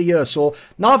earlier in the year. So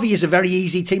Na'Vi is a very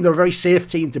easy team. They're a very safe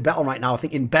team to bet on right now. I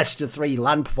think in best of 3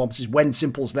 land performances, when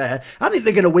Simple's there, I think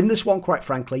they're going to win this one, quite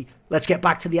frankly. Let's get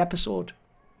back to the episode.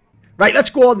 Right, let's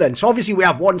go on then. So obviously we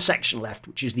have one section left,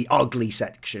 which is the ugly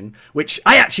section, which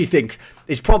I actually think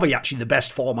is probably actually the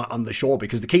best format on the show,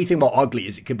 because the key thing about ugly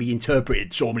is it can be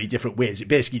interpreted so many different ways. It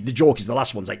basically, the joke is the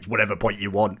last one's like, whatever point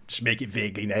you want, just make it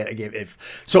vaguely negative.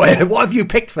 So what have you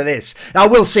picked for this? Now I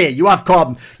will say,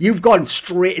 you've gone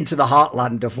straight into the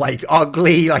heartland of like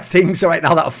ugly, like things right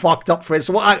now that are fucked up for us.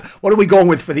 So what are we going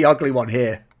with for the ugly one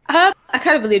here? I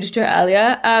kind of alluded to it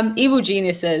earlier. Evil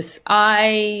geniuses.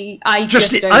 I like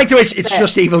the way it's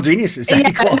just evil geniuses. There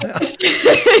you go.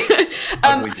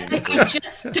 It's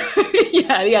just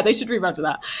yeah. They should rebrand to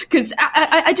that, because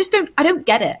I just don't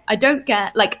get it. I don't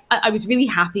get, like, I was really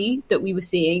happy that we were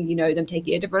seeing them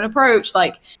taking a different approach,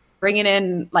 like bringing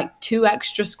in like 2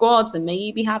 extra squads and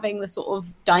maybe having the sort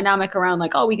of dynamic around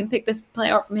like, oh, we can pick this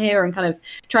player up from here and kind of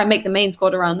try and make the main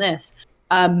squad around this.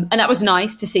 And that was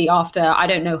nice to see after I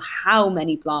don't know how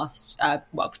many blasts,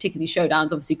 particularly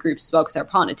showdowns, obviously groups as well, because they're a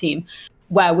partner team,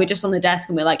 where we're just on the desk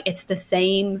and we're like, it's the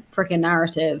same freaking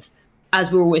narrative as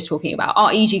we're always talking about.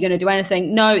 Are EG going to do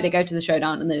anything? No, they go to the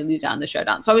showdown and they lose out in the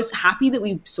showdown. So I was happy that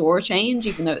we saw a change,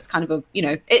 even though it's kind of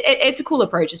it's a cool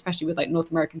approach, especially with like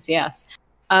North American CS.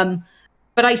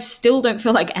 But I still don't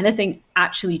feel like anything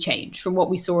actually changed from what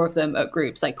we saw of them at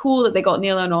groups. Like, cool that they got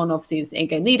Nealon on, obviously, as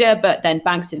in-game leader, but then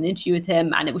Banks did an interview with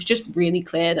him, and it was just really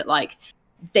clear that, like,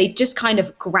 they just kind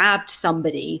of grabbed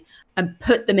somebody and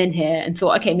put them in here and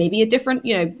thought, okay, maybe a different,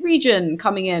 region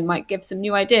coming in might give some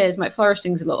new ideas, might flourish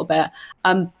things a little bit.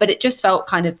 But it just felt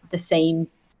kind of the same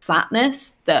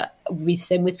flatness that we've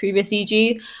seen with previous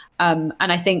EG. And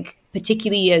I think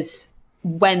particularly as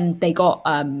when they got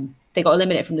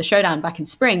eliminated from the showdown back in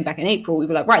spring, back in April, we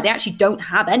were like, right, they actually don't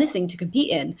have anything to compete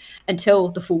in until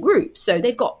the full group. So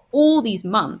they've got all these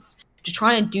months to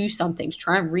try and do something, to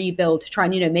try and rebuild, to try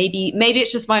and, maybe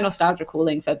it's just my nostalgia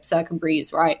calling for Cirque and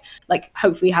Breeze, right? Like,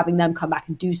 hopefully having them come back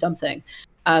and do something.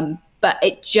 But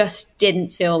it just didn't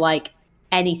feel like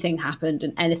anything happened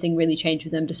and anything really changed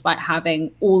with them, despite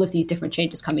having all of these different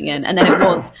changes coming in. And then it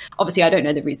was, obviously, I don't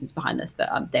know the reasons behind this, but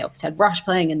they obviously had Rush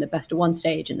playing in the best of 1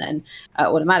 stage, and then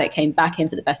Automatic came back in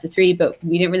for the best of 3, but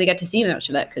we didn't really get to see much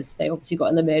of it because they obviously got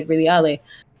eliminated really early.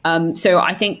 So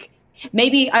I think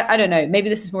maybe, I don't know, maybe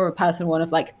this is more of a personal one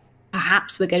of like,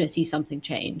 perhaps we're going to see something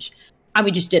change. And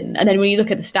we just didn't. And then when you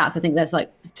look at the stats, I think there's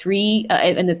like 3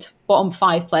 in the bottom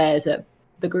 5 players at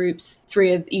the groups,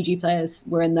 3 of EG players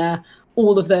were in there.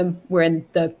 All of them were in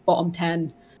the bottom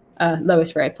 10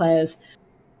 lowest rated players.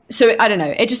 So I don't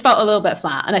know. It just felt a little bit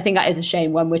flat. And I think that is a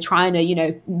shame when we're trying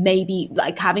to, maybe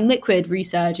like having Liquid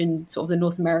resurge in sort of the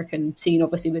North American scene,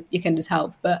 obviously with Yakinda's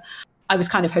help. But I was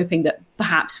kind of hoping that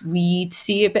perhaps we'd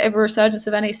see a bit of a resurgence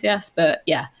of NACS. But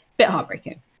yeah, a bit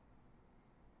heartbreaking.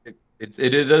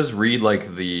 It does read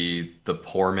like the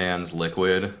poor man's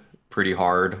Liquid pretty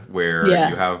hard, where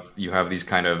you have these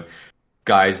kind of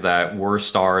guys that were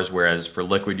stars, whereas for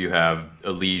Liquid you have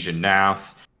Elige and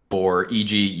Nath. For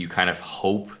EG, you kind of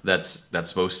hope that's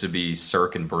supposed to be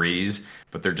Cirque and Breeze,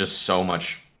 but they're just so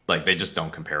much, like, they just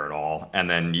don't compare at all. And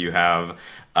then you have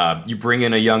you bring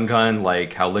in a young gun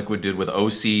like how Liquid did with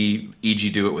OC,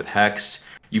 EG do it with Hext.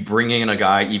 You bring in a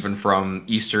guy even from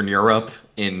Eastern Europe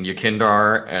in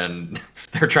Yakindar, and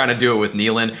they're trying to do it with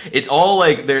Nealon. It's all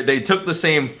like they took the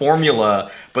same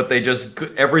formula, but they just,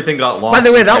 everything got lost. By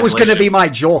the way, that was going to be my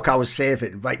joke I was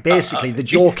saving. Right, basically, the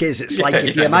joke is, it's like,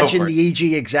 if you imagine the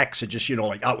EG execs are just,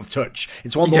 like, out of touch.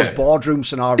 It's one of those boardroom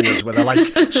scenarios where they're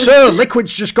like, sir,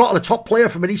 Liquid's just got a top player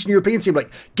from an Eastern European team.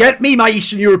 Like, get me my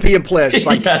Eastern European player. It's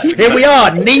like, here we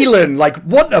are, Nealon. Like,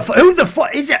 what the who the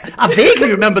fuck is it? I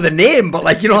vaguely remember the name, but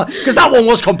like, because that one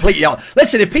was completely out.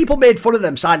 Listen, if people made fun of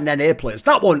them signing NA players,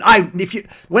 that one,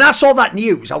 when I saw that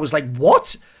news, I was like,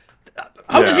 what?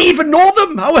 How does he even know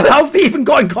them? How have they even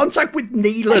got in contact with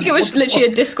Neil? I think it was literally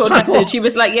a Discord message. He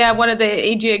was like, yeah, one of the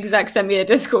EG execs sent me a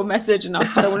Discord message and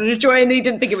asked if I wanted to join. He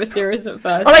didn't think it was serious at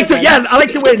first. I like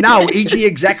the way now EG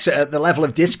execs are at the level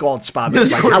of Discord spam.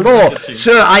 It's like, hello,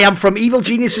 sir, I am from Evil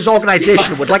Geniuses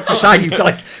organisation. Would like to sign you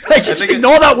to just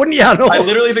ignore that, wouldn't you? I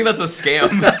literally think that's a scam.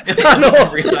 I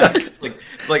know.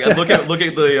 It's like look at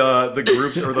the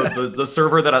groups or the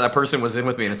server that person was in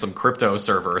with me, and it's some crypto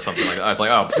server or something like that. It's like,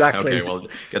 oh, exactly. Okay, well,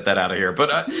 get that out of here.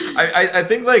 But I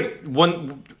think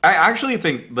I actually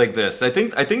think like this. I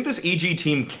think this EG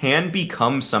team can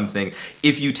become something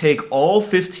if you take all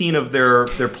 15 of their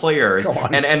players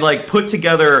and like put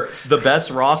together the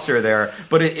best roster there.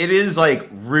 But it is like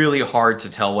really hard to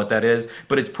tell what that is.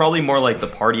 But it's probably more like the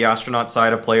party astronaut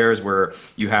side of players where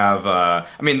you have. I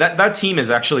mean that team is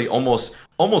actually almost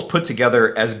put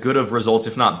together as good of results,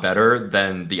 if not better,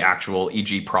 than the actual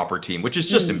EG proper team, which is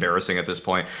just embarrassing at this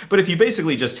point. But if you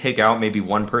basically just take out maybe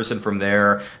one person from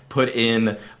there, put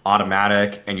in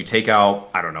automatic, and you take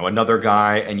out, I don't know, another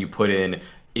guy, and you put in,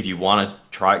 if you want to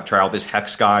try out this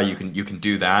Hex guy, you can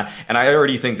do that. And I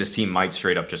already think this team might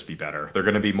straight up just be better. They're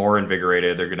going to be more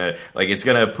invigorated. They're going to, it's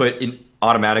going to put in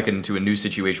automatic into a new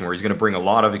situation where he's going to bring a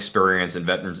lot of experience and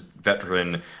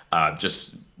veteran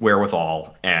just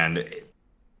wherewithal. And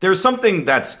there's something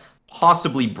that's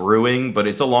possibly brewing, but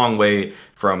it's a long way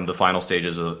from the final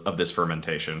stages of this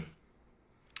fermentation.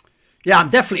 Yeah,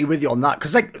 I'm definitely with you on that,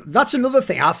 because that's another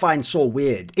thing I find so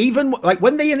weird. Even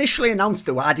when they initially announced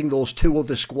they were adding those 2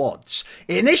 other squads,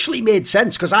 it initially made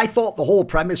sense, because I thought the whole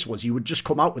premise was you would just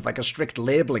come out with a strict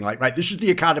labeling, right, this is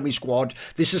the academy squad,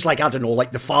 this is I don't know,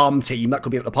 the farm team, that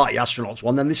could be the party astronauts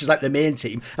one, then this is the main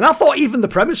team. And I thought even the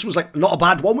premise was not a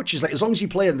bad one, which is as long as you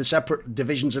play in the separate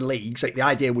divisions and leagues, the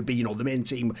idea would be, the main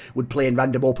team would play in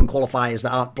random open qualifiers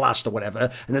that aren't blast or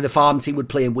whatever, and then the farm team would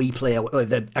play in we play, or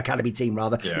the academy team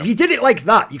rather. Yeah. If you did it like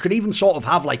that, you could even sort of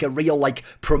have a real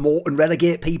promote and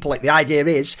relegate people. The idea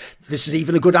is, this is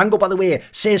even a good angle, by the way,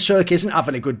 say Cirque isn't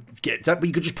having a good get,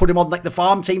 you could just put him on the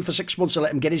farm team for 6 months and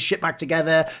let him get his shit back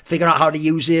together, figure out how to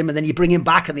use him, and then you bring him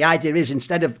back. And the idea is,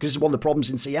 instead of, because this is one of the problems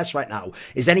in CS right now,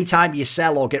 is anytime you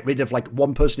sell or get rid of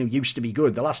one person who used to be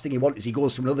good, the last thing you want is he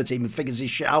goes to another team and figures his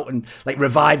shit out and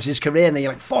revives his career, and then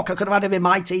you're fuck, I could have had him in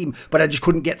my team, but I just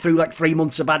couldn't get through 3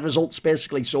 months of bad results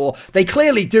basically. So they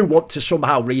clearly do want to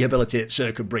somehow rehabilitate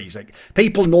Cirque and Breeze.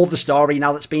 People know the story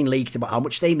now that's been leaked about how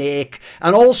much they make,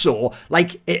 and also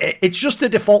it's just the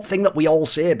default thing that we all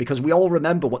say, because we all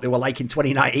remember what they were like in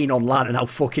 2019 on LAN and how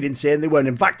fucking insane they were. And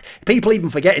in fact, people even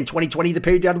forget in 2020 the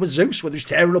period they had with Zeus, where they was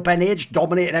tearing up NH,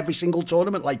 dominating every single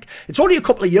tournament. It's only a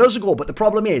couple of years ago, but the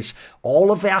problem is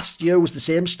all of last year was the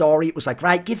same story. It was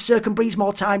right, give Cirque and Breeze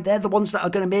more time, they're the ones that are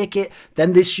going to make it.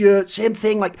 Then this year, same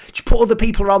thing, just put other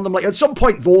people around them. At some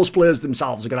point those players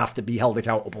themselves are going to have to be held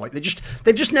accountable.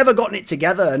 They've just never gotten it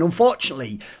together. And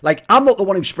unfortunately, I'm not the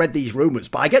one who spread these rumours,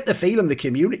 but I get the feeling the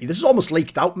community, this is almost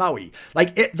leaked out, Maui,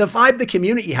 the vibe the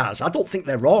community has, I don't think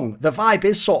they're wrong. The vibe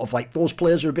is sort of those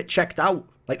players are a bit checked out.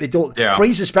 They don't. Yeah.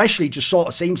 Breeze especially just sort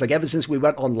of seems ever since we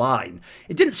went online,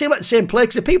 it didn't seem like the same player.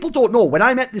 Because if people don't know, when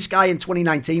I met this guy in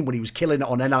 2019 when he was killing it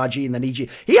on NRG and then EG,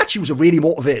 he actually was a really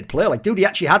motivated player. Dude, he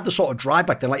actually had the sort of drive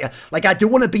back then. I do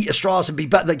want to beat Astralis and be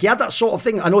better. He had that sort of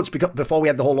thing. I know it's before we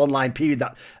had the whole online period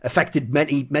that affected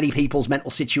many people's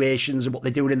mental situations and what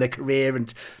they're doing in their career.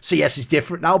 And CS is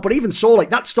different now. But even so,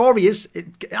 that story is,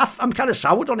 I'm kind of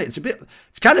soured on it.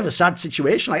 It's kind of a sad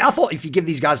situation. I thought if you give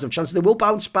these guys enough chance, they will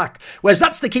bounce back. Whereas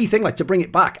that's the key thing, to bring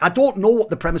it back. I don't know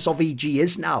what the premise of EG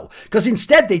is now, because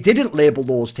instead they didn't label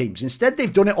those teams. Instead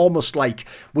they've done it almost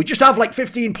we just have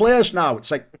 15 players now.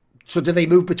 It's so do they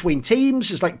move between teams?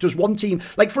 It's does one team,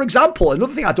 for example,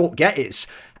 another thing I don't get is,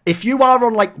 if you are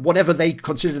on whatever they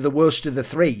consider the worst of the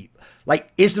three,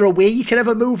 is there a way you can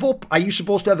ever move up? Are you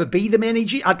supposed to ever be the main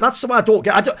EG? That's the way I don't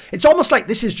get. It's almost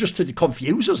this is just to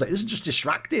confuse us. This is just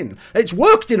distracting. It's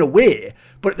worked in a way,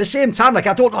 but at the same time, I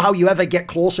don't know how you ever get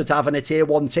closer to having a tier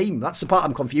 1 team. That's the part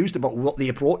I'm confused about, what the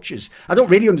approach is. I don't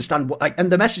really understand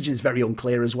and the messaging is very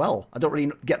unclear as well. I don't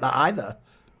really get that either.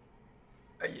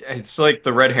 It's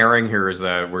the red herring here is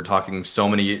that we're talking about so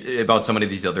many of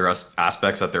these other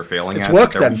aspects that they're failing it's at.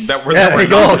 Worked then. That we're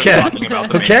not just talking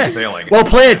about the main failing. Well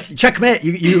played. Checkmate.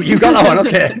 You got that one.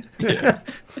 Okay. Yeah.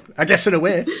 I guess in a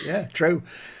way. Yeah, true.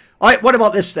 All right, what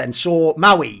about this then? So,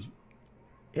 Maui.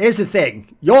 Here's the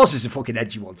thing. Yours is a fucking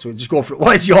edgy one, so just go for it.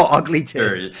 What is your ugly take?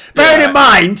 Sure, yeah. Bearing in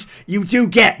mind, you do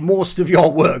get most of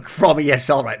your work from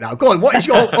ESL right now. Go on, what is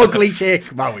your ugly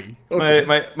take, Maui?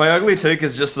 Okay. My ugly take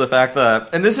is just the fact that,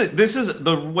 and this is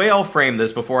the way I'll frame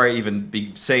this before I even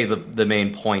say the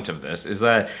main point of this, is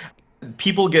that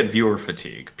people get viewer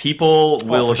fatigue. People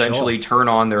will eventually sure. turn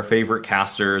on their favorite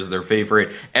casters, their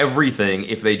favorite everything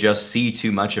if they just see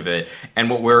too much of it. And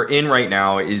what we're in right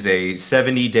now is a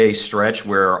 70-day stretch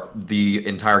where the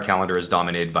entire calendar is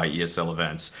dominated by ESL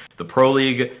events. The Pro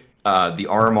League, the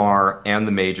RMR, and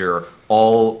the Major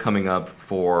all coming up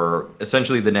for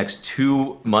essentially the next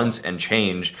 2 months and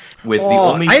change. With the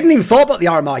only, I hadn't even thought about the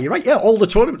RMR. You're right. Yeah, all the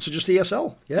tournaments are just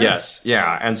ESL. Yeah. Yes,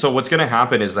 yeah. And so what's going to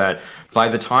happen is that by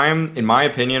the time, in my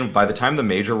opinion, by the time the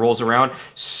Major rolls around,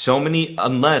 so many,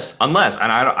 unless, and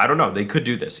I don't know, they could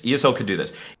do this. ESL could do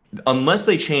this. Unless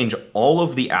they change all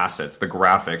of the assets, the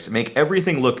graphics, make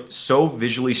everything look so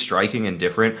visually striking and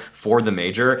different for the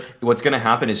Major, what's going to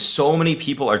happen is so many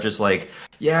people are just like,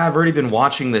 yeah, I've already been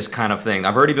watching this kind of thing.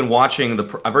 I've already been watching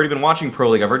Pro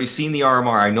League. I've already seen the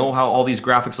RMR. I know how all these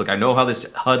graphics look. I know how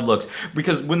this HUD looks.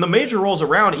 Because when the Major rolls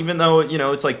around, even though,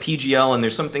 it's like PGL and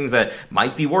there's some things that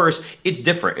might be worse, it's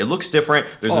different. It looks different.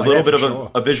 There's a little bit of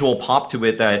a visual pop to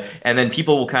it and then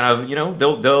people will kind of,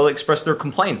 they'll express their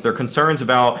complaints, their concerns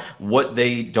about what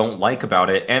they don't like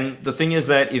about it. And the thing is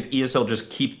that if ESL just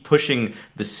keep pushing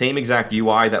the same exact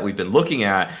UI that we've been looking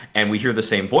at and we hear the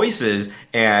same voices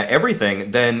and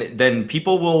everything, then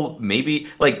people will maybe,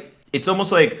 like, it's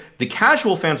almost like the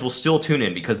casual fans will still tune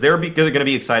in because they're going to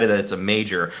be excited that it's a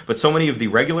Major, but so many of the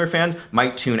regular fans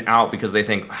might tune out because they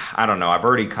think, I don't know, I've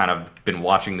already kind of been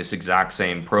watching this exact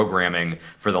same programming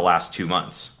for the last 2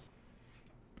 months.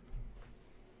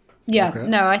 Yeah, okay.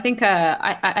 No, I think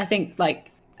I think, like,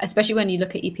 especially when you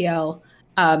look at EPL,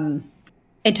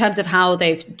 in terms of how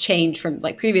they've changed from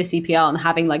like previous EPL and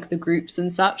having like the groups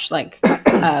and such, like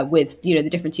with, the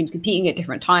different teams competing at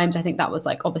different times, I think that was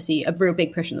like obviously a real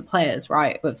big push from the players,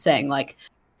 right? Of saying like,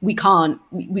 we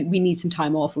need some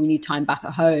time off, and we need time back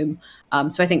at home.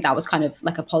 So I think that was kind of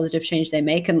like a positive change they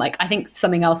make. And like, I think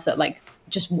something else that like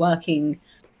just working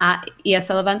at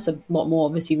ESL events a lot more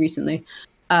obviously recently,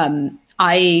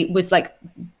 I was like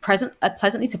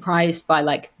pleasantly surprised by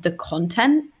like the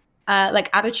content, like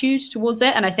attitude towards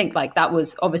it. And I think like that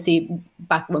was obviously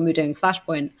back when we were doing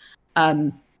Flashpoint,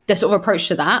 the sort of approach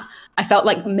to that, I felt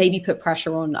like maybe put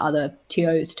pressure on other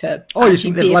TOs to. Oh, you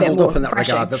think they've leveled up in that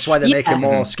regard? That's why they're making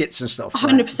more skits and stuff.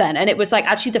 100%. And it was like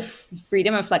actually the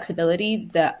freedom and flexibility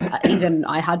that even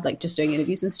I had, like just doing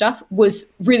interviews and stuff, was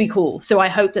really cool. So I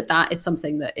hope that that is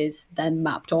something that is then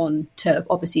mapped on to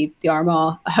obviously the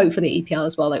RMR, hopefully the EPL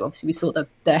as well. Like obviously we saw the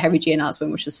HenryG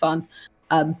announcement, which was fun.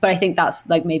 But I think that's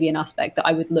like maybe an aspect that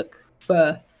I would look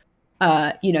for,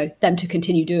 them to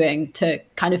continue doing to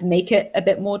kind of make it a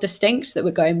bit more distinct, that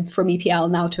we're going from EPL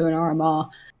now to an RMR.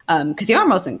 Because the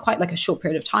RMR isn't quite like a short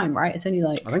period of time, right? It's only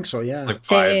like, I think so, yeah. Like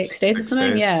 6 days or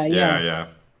something. Days. Yeah.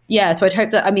 Yeah, so I'd hope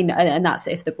that, and that's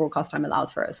if the broadcast time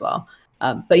allows for it as well.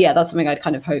 But yeah, that's something I'd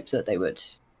kind of hope that they would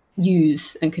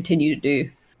use and continue to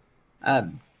do,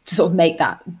 to sort of make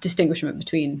that distinguishment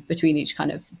between each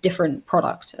kind of different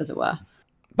product, as it were.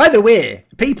 By the way,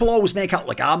 people always make out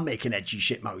like I'm making edgy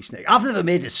shit, Maui Snake. I've never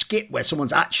made a skit where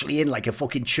someone's actually in like a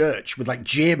fucking church with like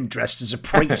Jim dressed as a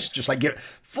priest, just like,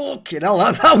 fucking hell,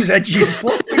 that was edgy as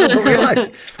fuck. People don't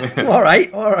realise. All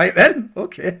right then,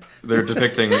 okay. They're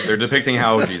depicting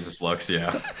how Jesus looks, yeah.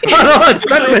 I know, it's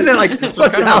better, isn't it? Like, it's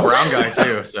kind of a brown guy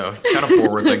too, so it's kind of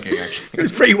forward thinking actually. It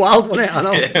was pretty wild, wasn't it? I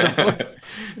know.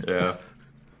 Yeah.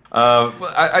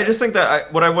 I just think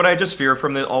that what I just fear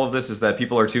from all of this is that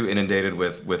people are too inundated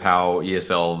with how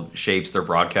ESL shapes their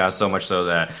broadcast, so much so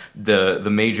that the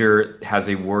Major has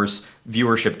a worse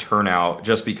viewership turnout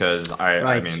just because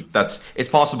I mean it's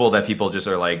possible that people just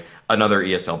are like another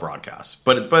ESL broadcast,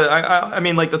 but I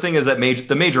mean, like, the thing is that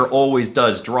the Major always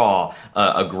does draw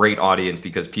a great audience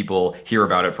because people hear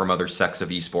about it from other sects of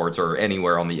esports or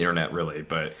anywhere on the internet, really.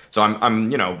 But so I'm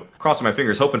crossing my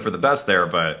fingers hoping for the best there,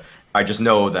 but I just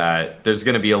know that there's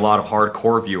going to be a lot of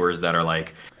hardcore viewers that are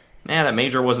like, that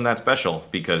Major wasn't that special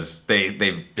because they've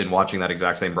been watching that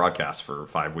exact same broadcast for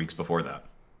 5 weeks before that.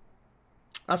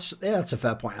 That's a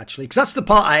fair point, actually. Because that's the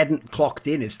part I hadn't clocked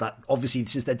in, is that obviously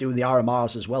since they're doing the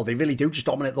RMRs as well, they really do just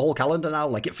dominate the whole calendar now.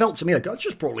 Like, it felt to me like, it's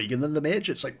just Pro League and then the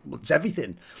Major. It's like, it's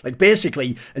everything. Like,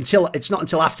 basically, it's not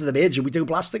until after the Major we do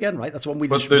Blast again, right? That's when we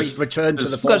just return to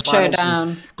the fourth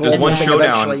showdown. There's one showdown.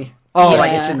 Eventually. Oh,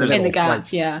 right, it's in the gap,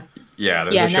 right. Yeah. Yeah,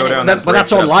 there's a showdown. But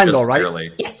that's online though, right?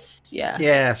 Barely. Yes, yeah.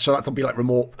 Yeah, so that'll be like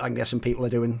remote, I'm guessing people are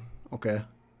doing. Okay.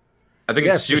 I think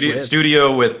it's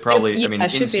studio with probably,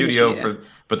 in studio,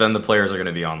 but then the players are going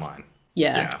to be online.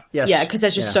 Yeah. Yes. Yeah, because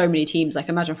there's just so many teams. Like,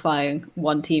 imagine flying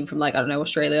one team from, like, I don't know,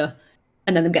 Australia,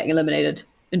 and then them getting eliminated.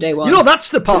 in day one. You know,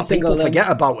 that's the part Single people limb. forget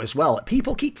about as well.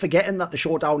 People keep forgetting that the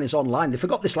showdown is online. They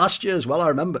forgot this last year as well, I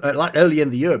remember, like early in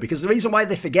the year, because the reason why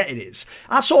they forget it is,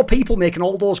 I saw people making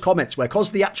all those comments where, because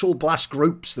the actual Blast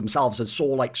groups themselves are so,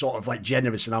 like, sort of, like,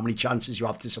 generous in how many chances you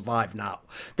have to survive now,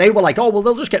 they were like, oh, well,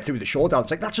 they'll just get through the showdown.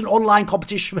 It's like, that's an online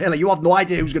competition, man. Like, you have no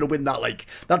idea who's going to win that. Like,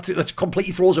 that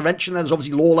completely throws a wrench in there. There's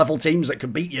obviously low-level teams that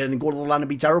can beat you and go to the land and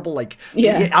be terrible. Like,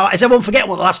 is everyone forgetting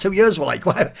what the last 2 years were like?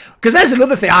 Because there's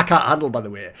another thing I can't handle, by the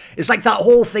way. It's like that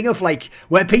whole thing of, like,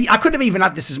 where I couldn't have even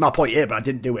had this as my point here, but I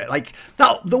didn't do it. Like,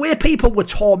 that the way people were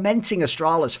tormenting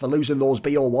Astralis for losing those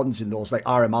BO1s in those, like,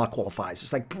 RMR qualifiers.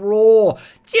 It's like, bro,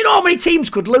 do you know how many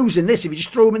teams could lose in this if you just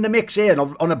threw them in the mix here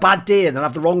and on a bad day and then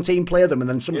have the wrong team play them and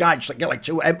then some guy just, like, get, like,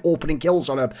 2 opening kills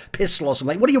on a pistol or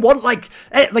something? Like, what do you want? Like,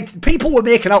 people were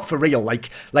making out for real.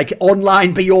 Like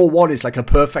online BO1 is, like, a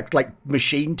perfect, like,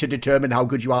 machine to determine how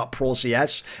good you are at Pro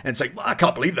CS. And it's like, well, I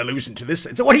can't believe they're losing to this.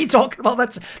 So what are you talking about?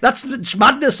 That's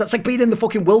madness. That's like being in the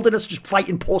fucking wilderness, just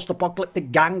fighting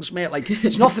post-apocalyptic gangs, mate. Like,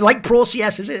 it's nothing like Pro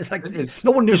CS, is it? It's like,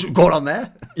 no one knows what's going on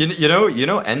there. You know,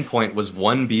 Endpoint was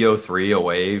one BO3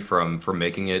 away from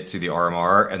making it to the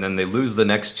RMR, and then they lose the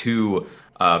next 2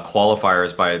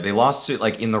 qualifiers they lost to,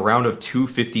 like, in the round of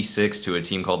 256 to a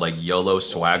team called, like, YOLO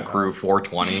Swag Crew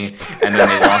 420, and then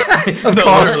they lost. Of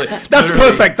course, that's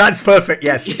perfect. That's perfect.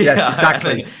 Yes,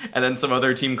 exactly. And then some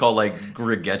other team called, like,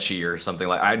 Grigechi or something.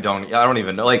 Like, I don't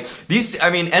even know. Like, these,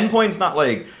 I mean, Endpoint's not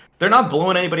like, they're not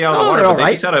blowing anybody out of the water, but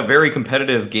they just had a very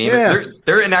competitive game. Yeah.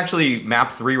 They're in actually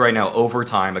map 3 right now,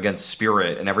 overtime against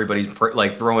Spirit, and everybody's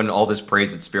like throwing all this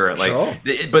praise at Spirit. Like,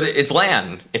 but it's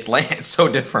LAN. It's LAN. It's so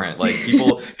different. Like,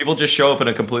 people just show up in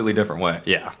a completely different way.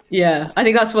 Yeah. Yeah, I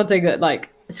think that's one thing that, like,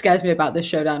 scares me about this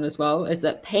showdown as well, is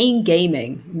that Pain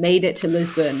Gaming made it to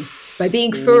Lisbon by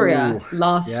being Freya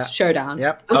last showdown.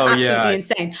 It was absolutely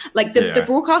insane. Like, the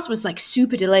broadcast was, like,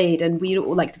 super delayed, and we,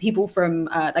 like, the people from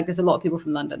like, there's a lot of people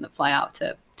from London that fly out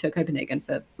to Copenhagen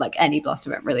for, like, any Blast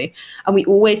event really, and we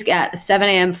always get a 7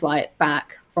 a.m. flight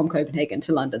back from Copenhagen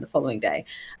to London the following day.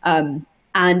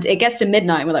 And it gets to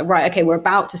midnight, and we're like, right, okay, we're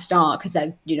about to start, because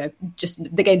they're, you know, just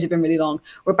the games have been really long.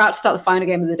 We're about to start the final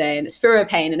game of the day, and it's Freya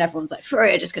Pain, and everyone's like,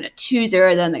 Freya just going to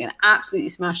 2-0 them. They're going to absolutely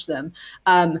smash them.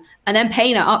 And then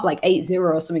Pain are up like 8-0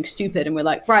 or something stupid, and we're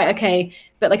like, right, okay,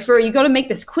 but, like, Freya, you got to make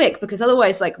this quick, because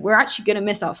otherwise, like, we're actually going to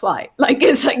miss our flight. Like,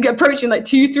 it's like approaching like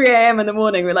 2-3 a.m. in the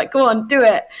morning. We're like, go on, do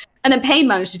it. And then Pain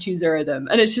managed to 2-0 them,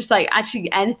 and it's just like, actually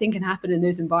anything can happen in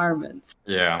those environments.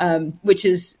 Yeah. Which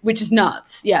is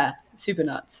nuts. Yeah. Super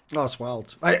nuts. Oh, it's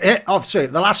wild. Sorry,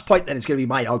 the last point then is going to be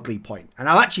my ugly point. And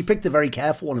I've actually picked a very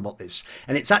careful one about this.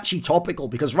 And it's actually topical,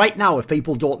 because right now, if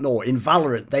people don't know, in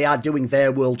Valorant, they are doing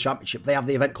their World Championship. They have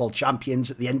the event called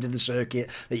Champions at the end of the circuit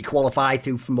that you qualify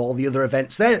through from all the other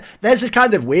events. Theirs is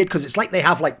kind of weird, because it's like they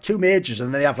have, like, 2 majors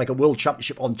and then they have, like, a World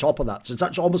Championship on top of that. So it's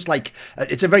actually almost like,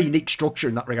 it's a very unique structure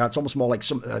in that regard. It's almost more like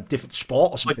some different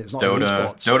sport or something. It's not Dota,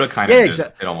 sports. Dota kind of.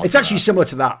 Yeah, it's actually similar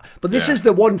to that. But this is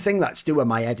the one thing that's doing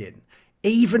my head in.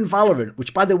 Even Valorant,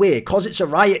 which, by the way, because it's a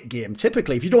Riot game,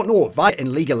 typically, if you don't know, Riot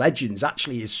in League of Legends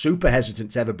actually is super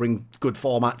hesitant to ever bring good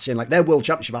formats in. Like, their World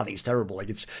Championship, I think, is terrible.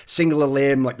 Like, it's single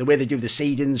limb, like, the way they do the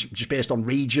seedings, which is based on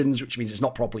regions, which means it's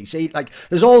not properly seeded. Like,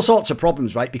 there's all sorts of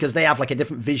problems, right? Because they have, like, a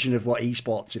different vision of what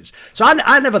esports is. So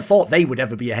I never thought they would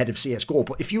ever be ahead of CSGO.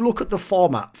 But if you look at the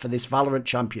format for this Valorant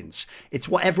Champions, it's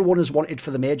what everyone has wanted for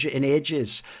the major in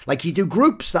ages. Like, you do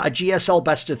groups that are GSL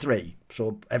best of 3.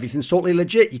 So everything's totally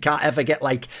legit. You can't ever get,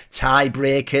 like,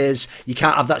 tiebreakers. You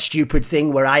can't have that stupid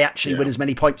thing where I actually win as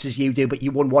many points as you do, but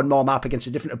you won one more map against a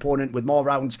different opponent with more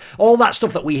rounds. All that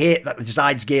stuff that we hate that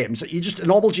decides games. You just a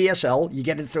normal GSL, you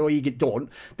get it through or you get done.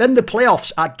 Then the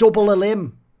playoffs are double a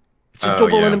limb. It's a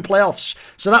double limb playoffs.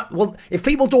 So that, well, if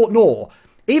people don't know,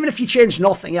 even if you change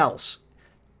nothing else,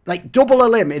 like, double a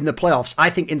limb in the playoffs, I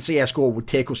think in CSGO would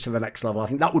take us to the next level. I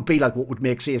think that would be like what would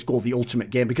make CSGO the ultimate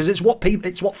game, because it's what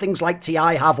things like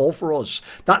TI have over us.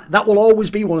 That will always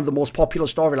be one of the most popular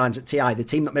storylines at TI, the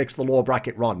team that makes the lower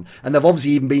bracket run. And there've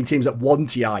obviously even been teams that won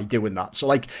TI doing that. So,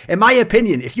 like, in my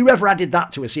opinion, if you ever added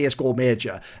that to a CSGO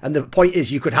major, and the point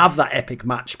is you could have that epic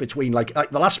match between, like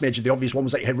the last major, the obvious one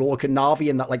was like Heroic and Na'Vi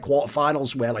in that, like,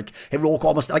 quarterfinals where, like, Heroic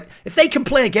almost, like, if they can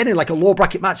play again in, like, a low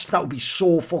bracket match, that would be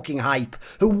so fucking hype.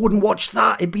 Who wouldn't watch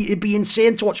that? It'd be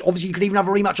insane to watch. Obviously, you could even have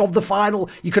a rematch of the final.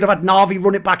 You could have had Na'Vi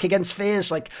run it back against FaZe.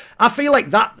 Like, I feel like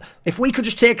that, if we could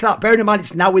just take that, bearing in mind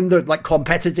it's now in the, like,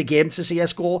 competitor game to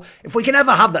CSGO, if we can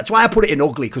ever have that, that's why I put it in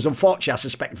ugly, because unfortunately I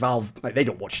suspect Valve, like, they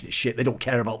don't watch this shit. They don't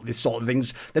care about this sort of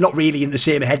things. They're not really in the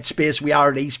same headspace we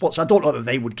are in esports. I don't know that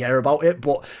they would care about it,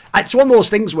 but it's one of those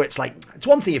things where it's like, it's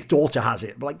one thing if Dota has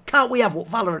it, but, like, can't we have what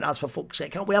Valorant has, for fuck's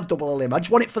sake? Can't we have double a limb? I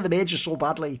just want it for the majors so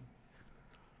badly.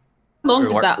 long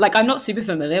does that, like, I'm not super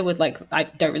familiar with, like, I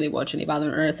don't really watch any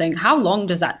Valorant or anything. How long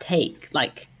does that take,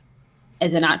 like,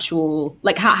 as an actual,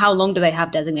 like, how long do they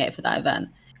have designated for that event?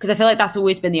 Because I feel like that's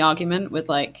always been the argument with,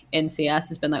 like, in CS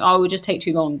has been like, oh, it would just take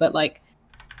too long, but, like,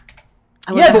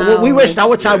 yeah, but what we waste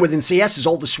our time with in CS is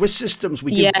all the Swiss systems.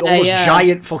 We do all those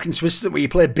giant fucking Swiss systems where you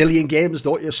play a billion games,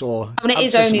 don't you? So I mean, it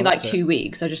is only like 2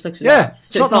 weeks. I just looked at it. Yeah,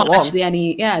 so it's not long. actually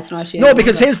any. Yeah, it's not actually. No,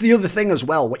 because here's the other thing as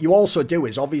well. What you also do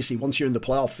is obviously once you're in the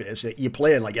playoff phase, you're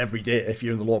playing like every day. If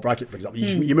you're in the lower bracket, for example,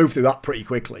 you move through that pretty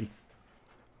quickly.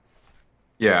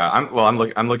 Yeah, I'm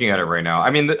looking at it right now.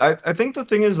 I mean, I think the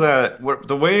thing is that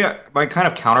my kind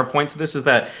of counterpoint to this is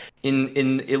that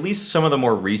in at least some of the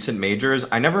more recent majors,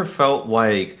 I never felt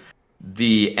like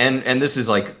and this is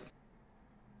like,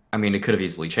 I mean, it could have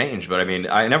easily changed, but I mean,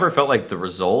 I never felt like the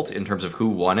result in terms of who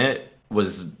won it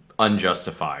was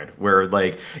unjustified. Where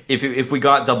like if we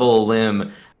got double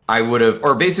elim, I would have,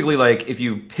 or basically like if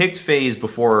you picked FaZe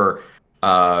before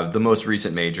the most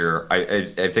recent major,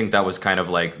 I think that was kind of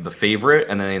like the favorite,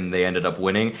 and then they ended up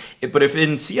winning. But if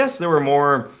in CS there were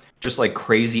more just like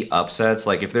crazy upsets,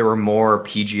 like if there were more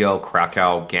PGL,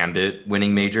 Krakow, Gambit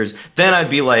winning majors, then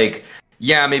I'd be like,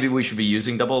 yeah, maybe we should be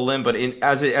using double elim. But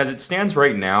as it stands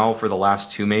right now for the last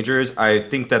 2 majors, I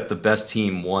think that the best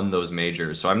team won those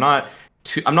majors. So I'm not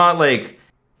like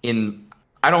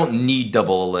I don't need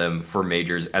double elim for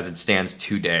majors as it stands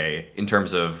today in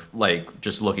terms of like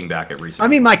just looking back at recent. I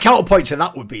mean, my counterpoint to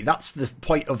that would be that's the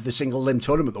point of the single elim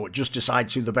tournament, though. It just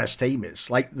decides who the best team is.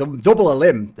 Like the double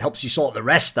elim helps you sort the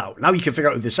rest out. Now you can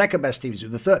figure out who the second best team is, who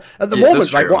the third. At the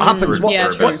moment, right? What happens?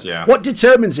 What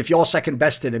determines if you're second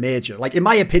best in a major? Like in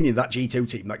my opinion, that G2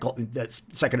 team that got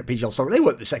second at PGL, sorry, they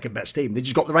weren't the second best team. They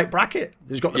just got the right bracket.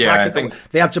 They just got the bracket. I think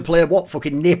they had to play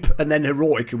fucking Nip and then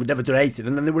Heroic, who would never do anything,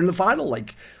 and then they were in the final.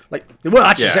 Like they weren't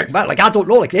actually second best. Like I don't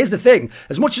know. Like here's the thing: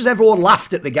 as much as everyone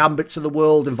laughed at the Gambits of the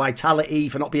world and Vitality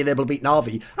for not being able to beat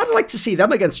Na'Vi, I'd like to see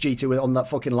them against G2 on that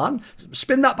fucking LAN.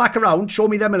 Spin that back around. Show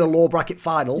me them in a low bracket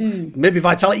final. Maybe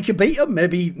Vitality could beat them.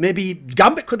 Maybe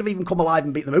Gambit could have even come alive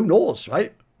and beat them. Who knows,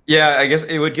 right? Yeah, I guess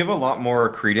it would give a lot more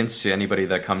credence to anybody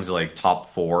that comes like top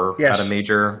 4 at a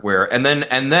major. And then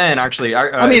actually,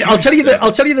 I mean, I'll tell you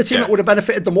the team that would have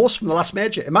benefited the most from the last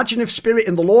major. Imagine if Spirit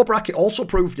in the low bracket also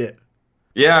proved it.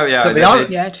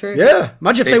 Yeah. True. Yeah,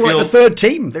 imagine if they were the third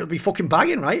team, they would be fucking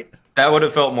banging, right? That would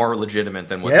have felt more legitimate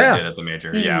than what they did at the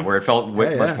major. Yeah, where it felt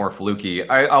much more fluky.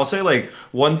 I'll say like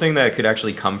one thing that could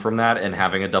actually come from that and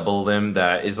having a double elim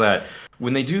is that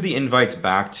when they do the invites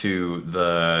back to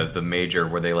the major,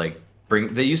 where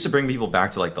they used to bring people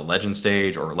back to like the legend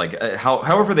stage or like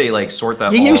however they like sort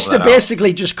that. You used to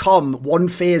basically just come one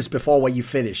phase before where you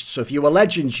finished. So if you were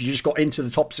legends, you just got into the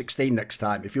top 16 next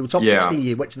time. If you were top 16,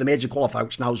 you went to the major qualifier,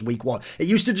 which now is week 1. It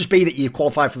used to just be that you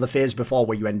qualified for the phase before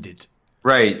where you ended.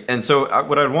 Right, and so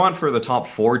what I'd want for the top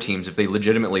 4 teams, if they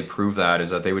legitimately prove that, is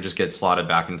that they would just get slotted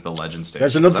back into the legend stage.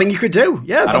 There's another thing you could do.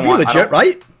 Yeah, that'd be legit,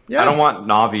 right? Yeah. I don't want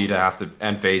Na'Vi to have to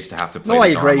and FaZe to have to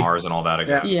play Mars and all that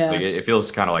again. Yeah. Like, it feels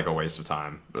kind of like a waste of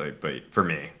time. But for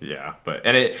me, yeah. But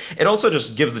and it also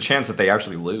just gives the chance that they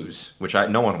actually lose, which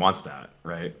no one wants that,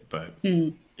 right? But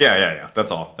yeah. That's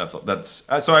all.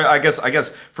 So I guess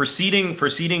for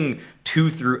seeding 2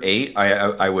 through 8,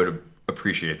 I would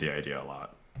appreciate the idea a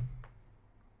lot.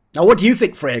 Now, what do you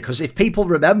think, Freya? Because if people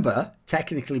remember,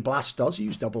 technically Blast does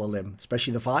use double elim,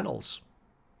 especially the finals.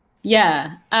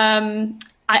 Yeah.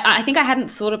 I think I hadn't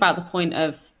thought about the point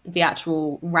of the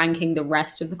actual ranking the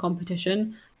rest of the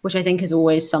competition, which I think is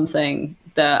always something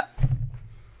that,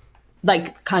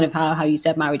 like, kind of how you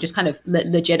said, Mary, just kind of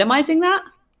legitimizing that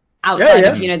outside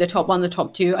of, the top 1, the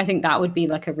top 2. I think that would be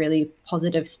like a really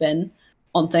positive spin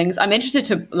on things. I'm interested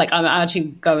to, like, I'm actually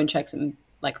go and check some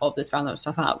like of this Valorant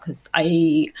stuff out, because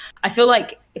I feel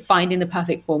like finding the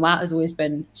perfect format has always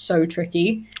been so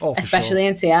tricky, especially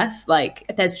in CS. Like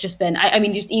there's just been, I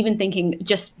mean, just even thinking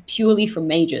just purely from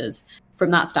majors,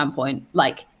 from that standpoint,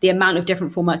 like the amount of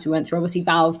different formats we went through. Obviously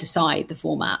Valve decide the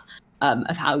format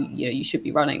of how you should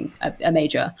be running a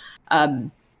major.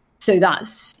 So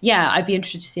that's, I'd be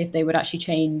interested to see if they would actually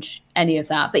change any of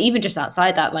that. But even just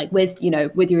outside that, like with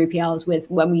your EPLs, with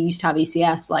when we used to have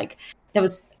ECS, like there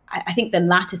was, I think the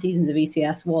latter seasons of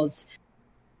ECS was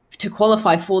to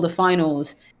qualify for the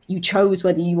finals, you chose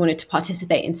whether you wanted to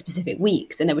participate in specific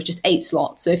weeks, and there was just 8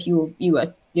 slots. So if you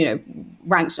were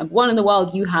ranked number 1 in the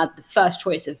world, you had the first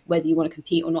choice of whether you want to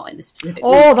compete or not in the specific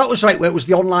league. That was right, where it was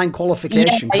the online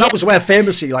qualification. Because that was where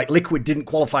famously, like, Liquid didn't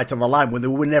qualify to the line when they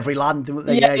were in every land, didn't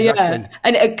they? Yeah, exactly.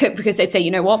 And because they'd say,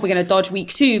 you know what, we're going to dodge week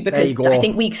 2 because I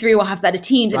think week 3 we'll have better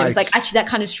teams. And it was like, actually, that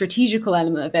kind of strategical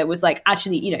element of it was like,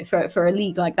 actually, for a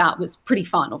league like that was pretty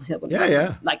fun. Obviously, that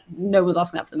wouldn't like, no one's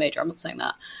asking that for the major. I'm not saying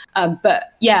that.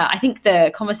 But yeah, I think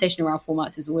the conversation around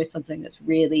formats is always something that's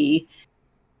really...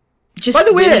 By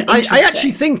the way, really I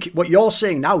actually think what you're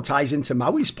saying now ties into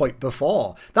Maui's point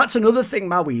before. That's another thing,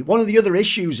 Maui. One of the other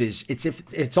issues is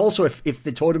it's also if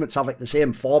the tournaments have like the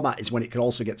same format is when it can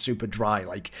also get super dry.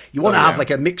 Like you want to have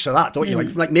like a mix of that, don't you?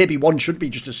 Like maybe one should be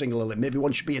just a single elim, maybe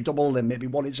one should be a double elim, maybe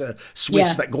one is a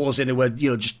Swiss that goes into a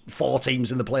just 4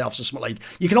 teams in the playoffs or something. Like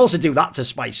you can also do that to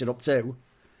spice it up too.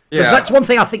 Because that's one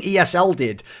thing I think ESL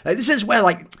did. This is where,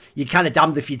 like, you're kind of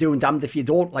damned if you do and damned if you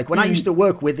don't. Like, when I used to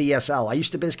work with ESL, I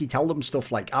used to basically tell them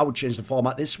stuff like, I would change the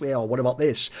format this way, or what about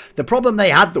this? The problem they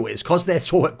had, though, is because they're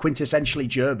so quintessentially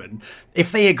German,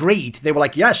 if they agreed, they were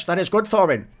like, yes, that is good,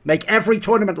 Thorin. Make every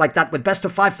tournament like that with best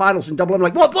of 5 finals and double. I'm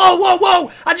like,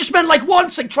 whoa. I just meant like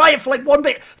once and try it for like one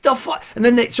bit. And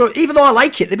then, so even though I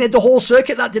like it, they made the whole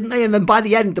circuit that, didn't they? And then by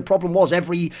the end, the problem was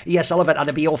every ESL event had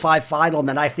a BO5 final, and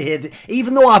then I have to hear,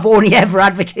 even though I've only ever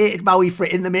advocated Maui for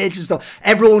it in the majors stuff,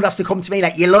 everyone has to come to me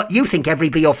like, you think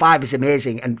every BO5 is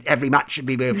amazing and every match should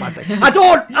be BO5. Like, I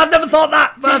don't, I've never thought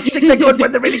that, but I think they're good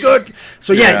when they're really good.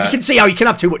 So yeah, you can see how you can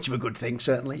have too much of a good thing,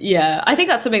 certainly. Yeah, I think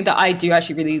that's something that I do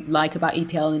actually really like about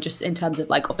EPL, and just in terms of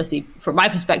like, obviously from my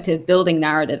perspective, building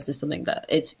narratives is something that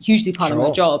is hugely part of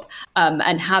my job,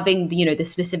 and having the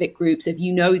specific groups of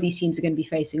these teams are going to be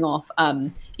facing off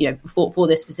for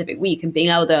this specific week, and being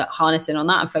able to harness in on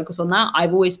that and focus on that,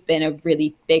 I've always been a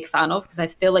really big fan of, because I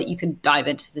feel like you can dive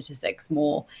into statistics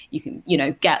more, you can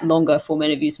get longer form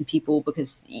interviews from people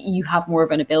because you have more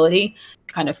of an ability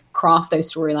to kind of craft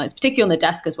those storylines, particularly on the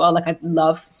desk as well. Like I've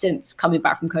loved, since coming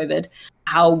back from COVID,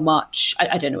 how much,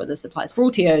 I don't know whether this applies for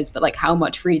all TOs, but like how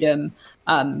much freedom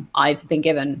I've been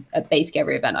given at basically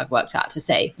every event I've worked at to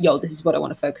say, this is what I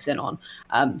want to focus in on.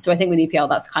 So I think with EPL,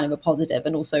 that's kind of a positive.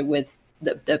 And also with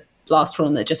the last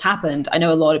tournament that just happened, I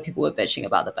know a lot of people were bitching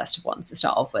about the best of ones to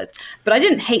start off with, but I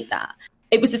didn't hate that.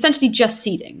 It was essentially just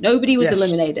seeding. Nobody was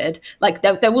eliminated. Like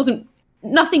there wasn't,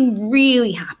 nothing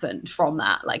really happened from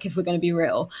that, like if we're going to be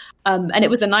real. And it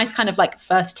was a nice kind of like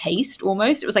first taste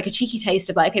almost. It was like a cheeky taste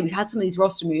of like, okay, we've had some of these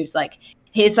roster moves, like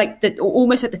here's like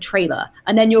almost like the trailer,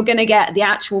 and then you're going to get the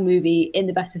actual movie in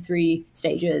the best of 3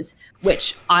 stages,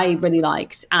 which I really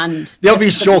liked. And the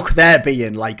obvious joke there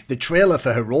being like the trailer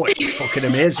for Heroic is fucking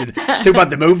amazing. It's too bad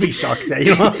the movie sucked,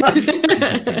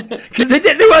 because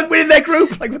they weren't winning their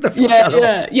group. Like what the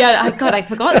fuck? Yeah. God, I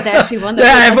forgot that they actually won.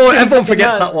 Everyone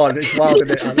forgets that one. It's wild,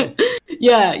 isn't it? I know.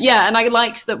 Yeah, and I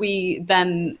liked that we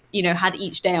then had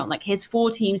each day on like here's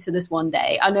 4 teams for this one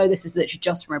day. I know this is literally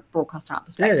just from a broadcaster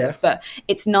perspective, but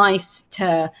it's nice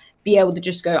to be able to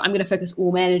just go, I'm going to focus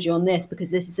all my energy on this because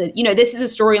this is a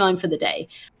storyline for the day,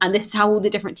 and this is how all the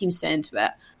different teams fit into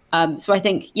it. So I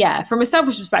think, from a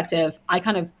selfish perspective, I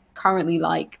kind of currently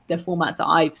like the formats that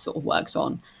I've sort of worked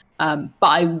on. But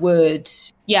I would,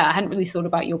 I hadn't really thought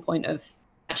about your point of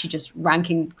actually just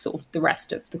ranking sort of the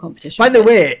rest of the competition. By the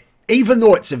way, even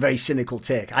though it's a very cynical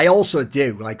take, I also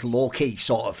do, like, low-key,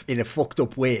 sort of, in a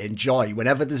fucked-up way, enjoy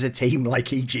whenever there's a team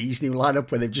like EG's new lineup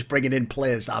where they're just bringing in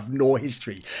players that have no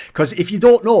history. Because if you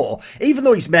don't know, even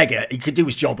though he's mega, he could do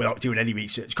his job without doing any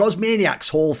research. Because Maniac's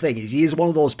whole thing is he is one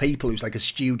of those people who's, like, a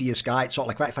studious guy. It's sort of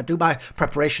like, right, if I do my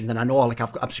preparation, then I know, like,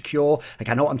 I'm secure, like,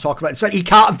 I know what I'm talking about. It's like, he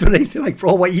can't have done anything, like,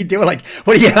 bro, what are you doing? Like,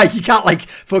 what are you, like, you can't, like,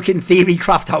 fucking theory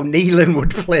craft how Neelan would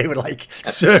play with, like,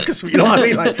 circus, you know what I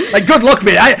mean? Like good luck,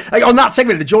 mate. Like, on that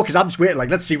segment, the joke is I'm just waiting, like,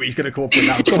 let's see what he's going to come up with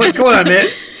now. Go on, mate.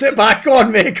 Sit back. Go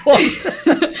on, mate. Go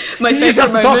on. My you just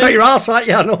have to talk out your ass, right?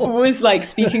 Yeah, I know. Was, like,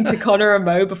 speaking to Connor and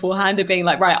Mo beforehand and being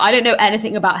like, right, I don't know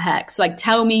anything about Hex. Like,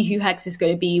 tell me who Hex is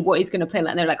going to be, what he's going to play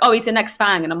like. And they're like, oh, he's the next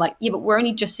Fang. And I'm like, yeah, but we're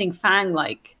only just seeing Fang,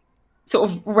 like, sort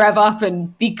of rev up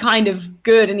and be kind of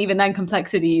good, and even then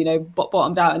complexity,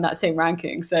 bottomed out in that same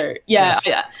ranking. So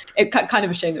it kind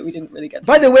of a shame that we didn't really get.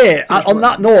 By the way, on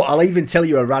that note, I'll even tell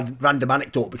you a random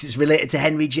anecdote because it's related to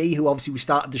HenryG, who obviously we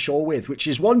started the show with, which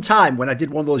is one time when I did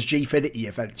one of those Gfinity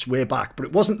events way back, but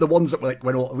it wasn't the ones that were like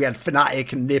when we had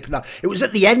Fnatic and Nip and that. It was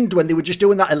at the end when they were just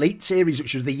doing that Elite series,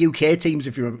 which was the UK teams,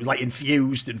 if you remember, like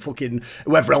Infused and fucking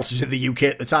whoever else was in the UK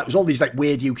at the time. It was all these like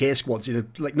weird UK squads in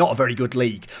a, like, not a very good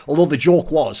league, although the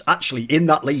joke was, actually, in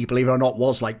that league, believe it or not,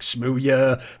 was like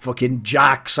Smooya, fucking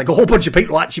Jax, like a whole bunch of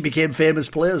people who actually became famous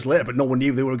players later, but no one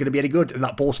knew they were going to be any good, and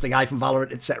that boasting guy from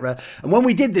Valorant, etc. And when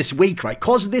we did this week, right,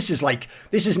 because this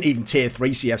isn't even tier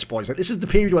 3 CS boys, like this is the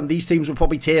period when these teams were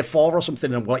probably tier 4 or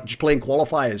something and like just playing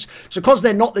qualifiers. So because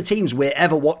they're not the teams we're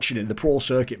ever watching in the pro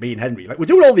circuit, me and Henry, like we're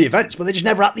doing all the events, but they're just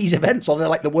never at these events, or they're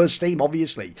like the worst team,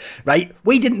 obviously, right?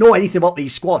 We didn't know anything about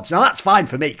these squads. Now that's fine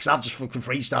for me, because I'll just fucking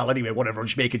freestyle anyway, whatever, and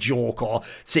just make a joke or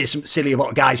say something silly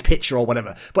about a guy's picture or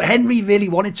whatever. But Henry really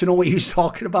wanted to know what he was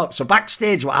talking about. So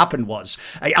backstage, what happened was,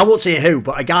 I won't say who,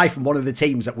 but a guy from one of the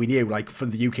teams that we knew, like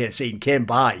from the UK scene, came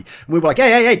by, and we were like,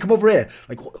 hey, come over here.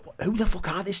 Like, who the fuck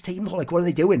are this team? Like, what are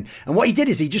they doing? And what he did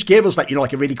is he just gave us like,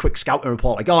 like a really quick scouting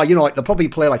report. Like, like they'll probably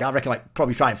play, like, I reckon, like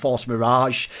probably try and force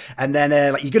Mirage. And then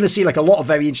like you're going to see like a lot of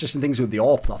very interesting things with the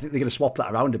AWP. I think they're going to swap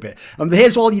that around a bit. And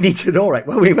here's all you need to know, right?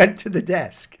 When we went to the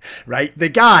desk, right? The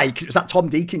guy, it was that Tom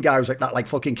Deacon guy who was like that like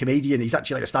fucking comedian. He's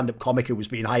actually like a stand-up comic who was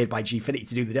being hired by Gfinity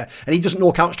to do the desk. And he doesn't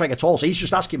know Counter-Strike at all. So he's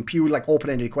just asking purely like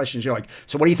open-ended questions. You're like,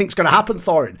 so what do you think's going to happen,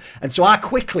 Thorin? And so I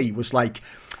quickly was like,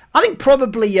 I think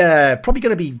probably going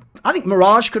to be. I think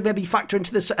Mirage could maybe factor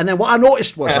into this. And then what I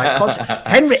noticed was, like, because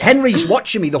Henry's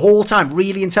watching me the whole time,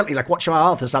 really intently, like watching my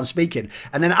mouth as I'm speaking.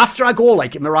 And then after I go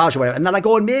like Mirage away, and then I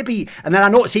go and then I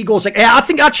notice he goes like, yeah, I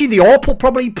think actually the AWP will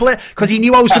probably play, because he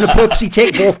knew I was going to purposely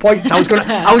take both points.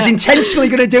 I was intentionally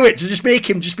going to do it to just make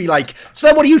him just be like, so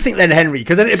then what do you think then, Henry?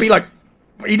 Because then it'd be like,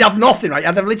 he'd have nothing, right?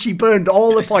 I'd have literally burned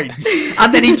all the points,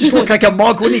 and then he'd just look like a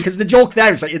mug, wouldn't he? Because the joke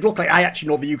there is like, it'd look like I actually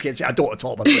know the UK and say I don't at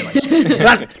all. By the way,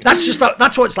 like,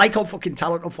 that's what it's like on fucking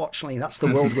talent. Unfortunately, that's the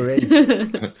world we're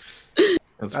in.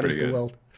 That's that pretty is good. the world.